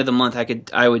at the end of the month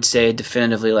I would say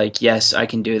definitively like, yes, I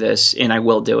can do this and I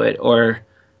will do it. Or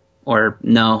or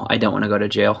no, I don't want to go to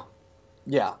jail.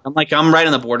 Yeah. I'm right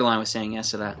on the borderline with saying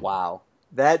yes to that. Wow.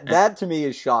 That to me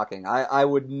is shocking. I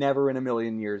would never in a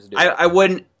million years do it. I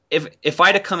wouldn't if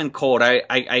I'd have come in cold.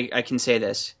 I can say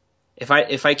this. If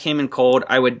I came in cold,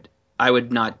 I would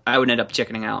end up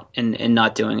chickening out and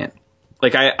not doing it.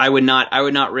 Like I would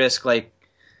not risk like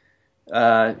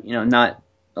not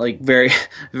like very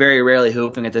very rarely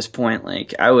hooping at this point.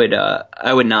 Like I would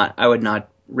not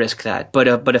risk that. But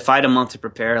if I had a month to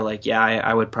prepare, like yeah,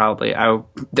 I would probably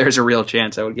there's a real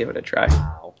chance I would give it a try.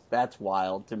 Wow, that's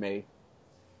wild to me.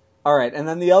 All right, and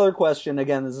then the other question,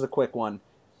 again, this is a quick one.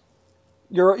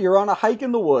 You're on a hike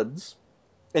in the woods,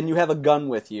 and you have a gun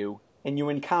with you, and you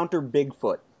encounter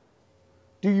Bigfoot.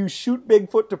 Do you shoot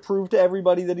Bigfoot to prove to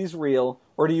everybody that he's real,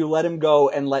 or do you let him go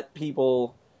and let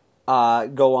people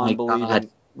go on believing? God.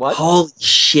 What? Holy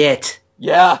shit!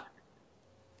 Yeah,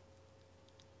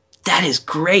 that is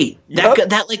great. Yep.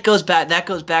 That like goes back. That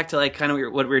goes back to like kind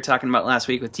of what we were talking about last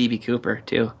week with DB Cooper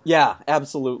too. Yeah,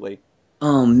 absolutely.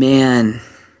 Oh man.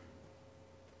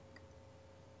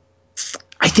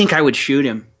 I think I would shoot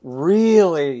him.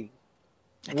 Really?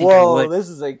 I think I would. This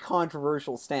is a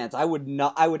controversial stance. I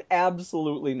would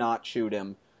absolutely not shoot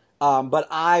him. But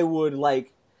I would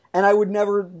and I would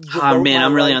never. Oh man,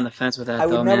 I'm really on the fence with that. I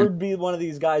would never be one of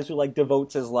these guys who like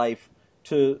devotes his life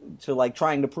to like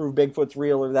trying to prove Bigfoot's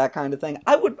real or that kind of thing.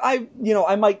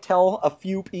 I might tell a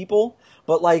few people,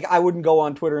 but like I wouldn't go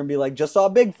on Twitter and be like, just saw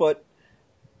Bigfoot.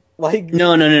 Like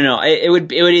no. It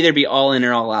would either be all in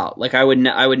or all out. Like I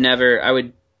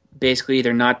would basically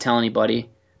either not tell anybody,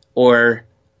 or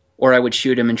I would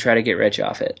shoot him and try to get rich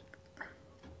off it.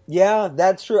 Yeah,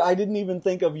 that's true. I didn't even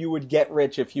think of you would get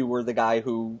rich if you were the guy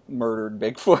who murdered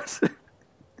Bigfoot.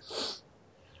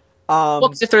 Well,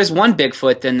 'cause if there's one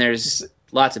Bigfoot, then there's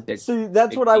lots of Bigfoot. See,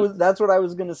 that's what I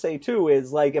was gonna say too.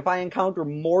 Is like if I encounter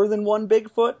more than one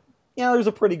Bigfoot, there's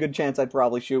a pretty good chance I'd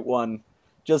probably shoot one.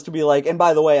 Just to be like, and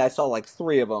by the way, I saw like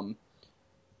 3 of them,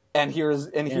 and here's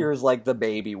like the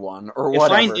baby one or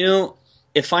whatever.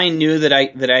 If I knew that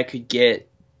I could get,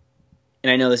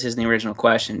 and I know this isn't the original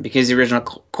question because the original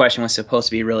question was supposed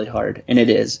to be really hard, and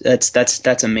it is.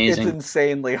 That's amazing. It's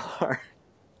insanely hard.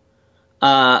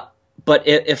 But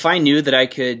if I knew that I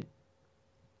could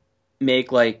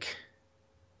make like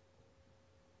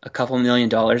a couple $1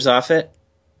 million off it,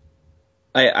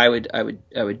 I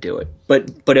would do it.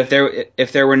 But if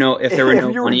there were no money in it,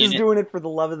 if you were just doing it for the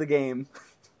love of the game,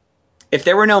 if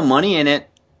there were no money in it,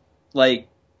 like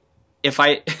if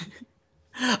I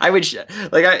would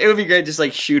it would be great just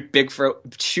like shoot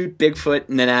Bigfoot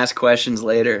and then ask questions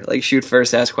later. Like shoot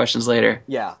first, ask questions later.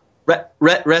 Yeah.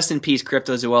 Rest in peace,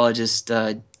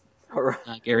 cryptozoologist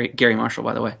Gary Marshall.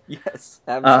 By the way. Yes,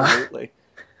 absolutely.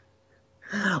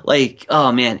 Like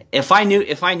oh man, if I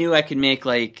knew I could make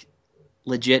like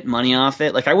legit money off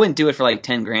it, like I wouldn't do it for like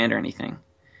 $10,000 or anything.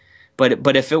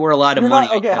 But if it were a lot of money,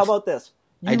 how about this?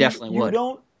 I definitely would.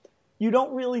 You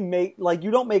don't really make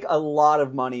you don't make a lot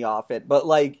of money off it, but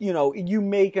like you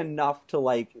make enough to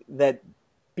like that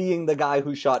being the guy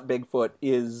who shot Bigfoot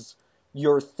is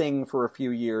your thing for a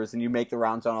few years, and you make the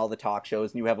rounds on all the talk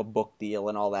shows, and you have a book deal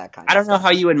and all that kind of stuff. I don't know how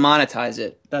you would monetize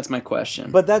it. That's my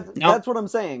question. But that's what I'm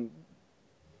saying.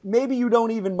 Maybe you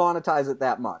don't even monetize it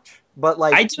that much. But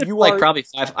like I do it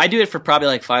I do it for probably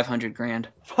like $500,000.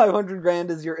 $500,000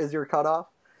 is your cutoff.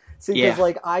 See, because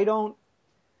like I don't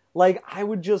like I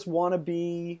would just want to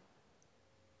be,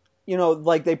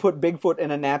 like they put Bigfoot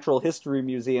in a natural history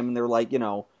museum, and they're like,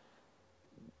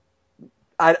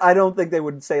 I don't think they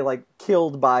would say like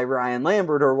killed by Ryan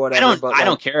Lambert or whatever. I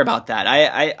don't care about that.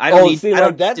 I don't need. See,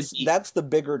 I don't that's the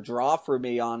bigger draw for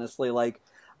me, honestly. Like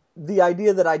the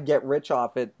idea that I'd get rich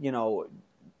off it, No.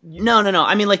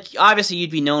 I mean, like obviously you'd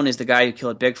be known as the guy who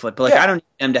killed Bigfoot, but like I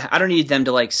don't need them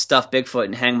to like stuff Bigfoot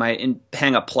and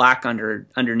hang a plaque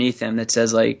underneath him that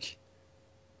says like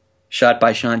shot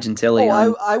by Sean Gentili.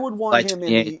 I would want him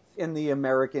in the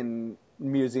American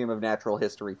Museum of Natural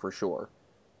History for sure.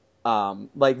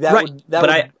 Like that right. would that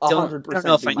but would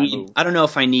 100% be my move. I don't know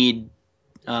if I need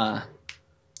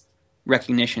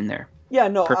recognition there. Yeah,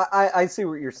 no, I see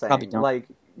what you're saying. Probably don't. Like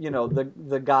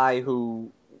the guy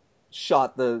who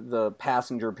shot the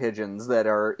passenger pigeons that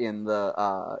are in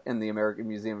the American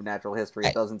Museum of Natural History.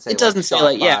 It doesn't say. It doesn't say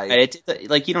like yeah.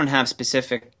 Like you don't have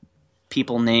specific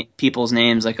people's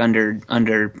names like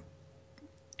under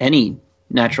any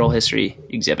natural history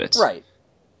exhibits. Right.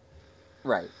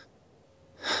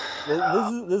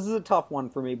 This is a tough one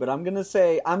for me, but I'm gonna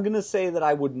say that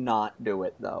I would not do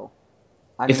it though.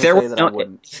 If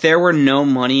there were no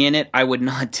money in it, I would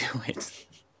not do it.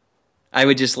 I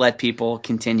would just let people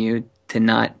continue to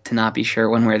not be sure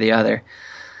one way or the other.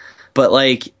 But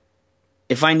like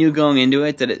if I knew going into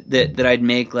it that I'd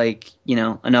make like, you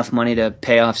know, enough money to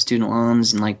pay off student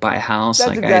loans and like buy a house. That's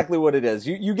like exactly what it is.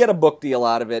 You get a book deal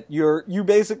out of it. You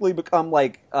basically become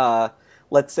like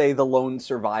let's say the lone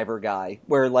survivor guy,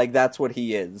 where like that's what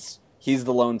he is. He's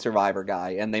the lone survivor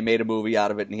guy, and they made a movie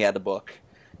out of it, and he had a book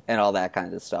and all that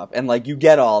kind of stuff. And like you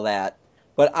get all that,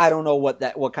 but I don't know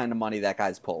what kind of money that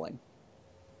guy's pulling.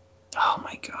 Oh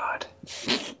my god!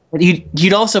 But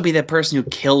you'd also be the person who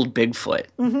killed Bigfoot.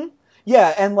 Mm-hmm.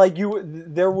 Yeah, and like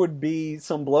there would be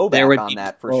some blowback on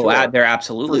that for sure. There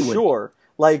absolutely for sure.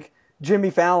 Like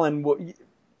Jimmy Fallon,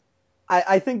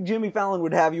 I think Jimmy Fallon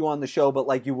would have you on the show, but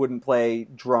like you wouldn't play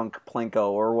drunk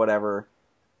Plinko or whatever.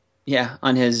 Yeah,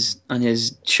 on his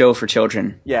show for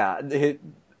children. Yeah,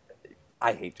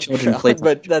 I hate children play,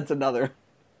 but that's another.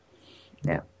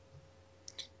 Yeah.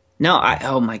 No,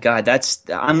 oh my god,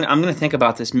 I'm gonna think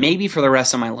about this maybe for the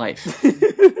rest of my life,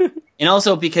 and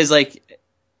also because like.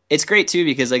 It's great too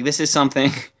because like this is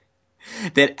something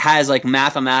that has like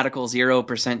mathematical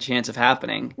 0% chance of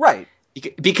happening. Right.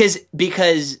 Because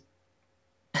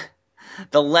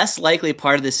the less likely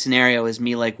part of this scenario is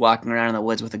me like walking around in the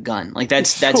woods with a gun. Like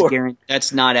that's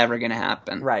that's not ever going to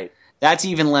happen. Right. That's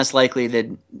even less likely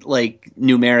than like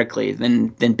numerically than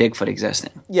Bigfoot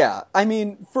existing. Yeah. I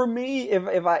mean, for me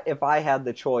if I had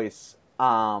the choice,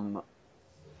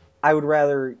 I would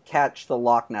rather catch the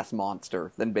Loch Ness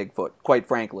Monster than Bigfoot, quite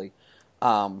frankly.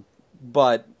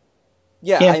 But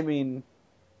yeah, I mean,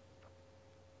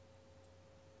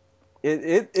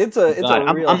 it's a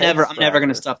real. I'm never going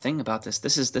to stop thinking about this.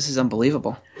 This is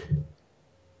unbelievable.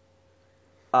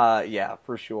 Yeah,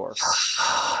 for sure.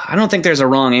 I don't think there's a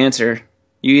wrong answer.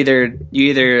 You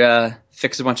either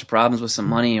fix a bunch of problems with some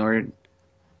money, or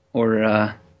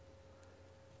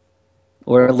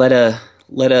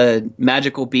let a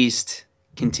magical beast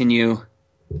continue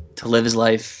to live his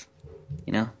life,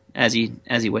 you know, as he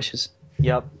wishes.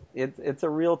 Yep, it's a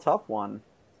real tough one.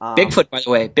 Bigfoot, by the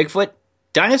way, Bigfoot,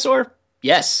 dinosaur?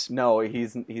 Yes. No,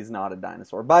 he's not a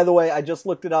dinosaur. By the way, I just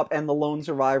looked it up, and the lone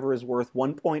survivor is worth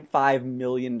 $1.5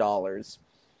 million.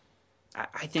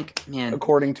 I think, man,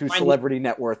 according to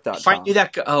CelebrityNetWorth.com. If I knew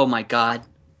that, oh my god,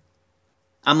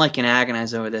 I'm like gonna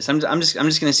agonize over this. I'm just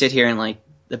gonna sit here and like.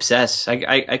 Obsess.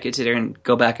 I could sit here and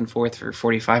go back and forth for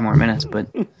 45 more minutes, but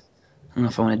I don't know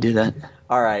if I want to do that.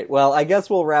 All right. Well, I guess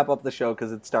we'll wrap up the show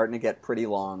because it's starting to get pretty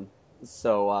long.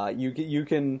 So you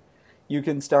can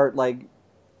start like,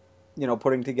 you know,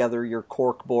 putting together your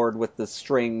cork board with the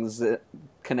strings,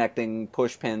 connecting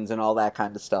push pins and all that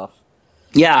kind of stuff.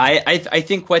 Yeah, I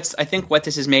think what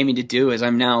this has made me to do is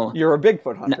you're a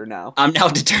Bigfoot hunter now. I'm now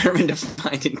determined to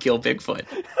find and kill Bigfoot.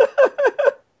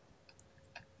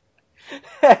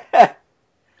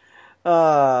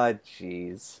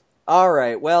 Jeez. All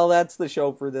right. Well, that's the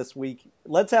show for this week.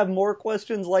 Let's have more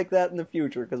questions like that in the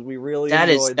future because we really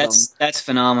enjoyed them. That's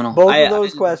phenomenal. Both of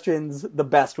those questions, the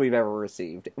best we've ever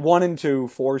received. 1 and 2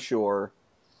 for sure.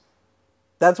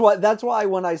 That's why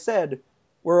when I said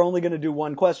we're only going to do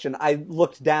one question, I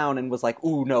looked down and was like,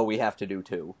 "Ooh, no, we have to do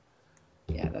 2."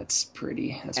 Yeah, that's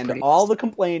pretty. All the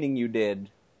complaining you did,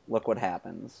 look what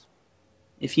happens.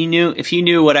 If you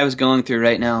knew what I was going through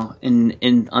right now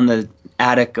in on the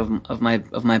attic of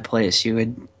my place, you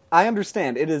would. I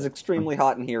understand. It is extremely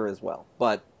hot in here as well,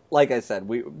 but like I said,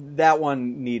 that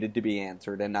one needed to be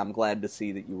answered, and I'm glad to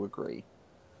see that you agree.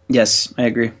 Yes, I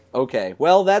agree. Okay,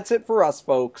 well, that's it for us,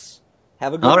 folks.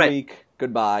 Have a good week.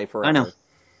 Goodbye forever. I know.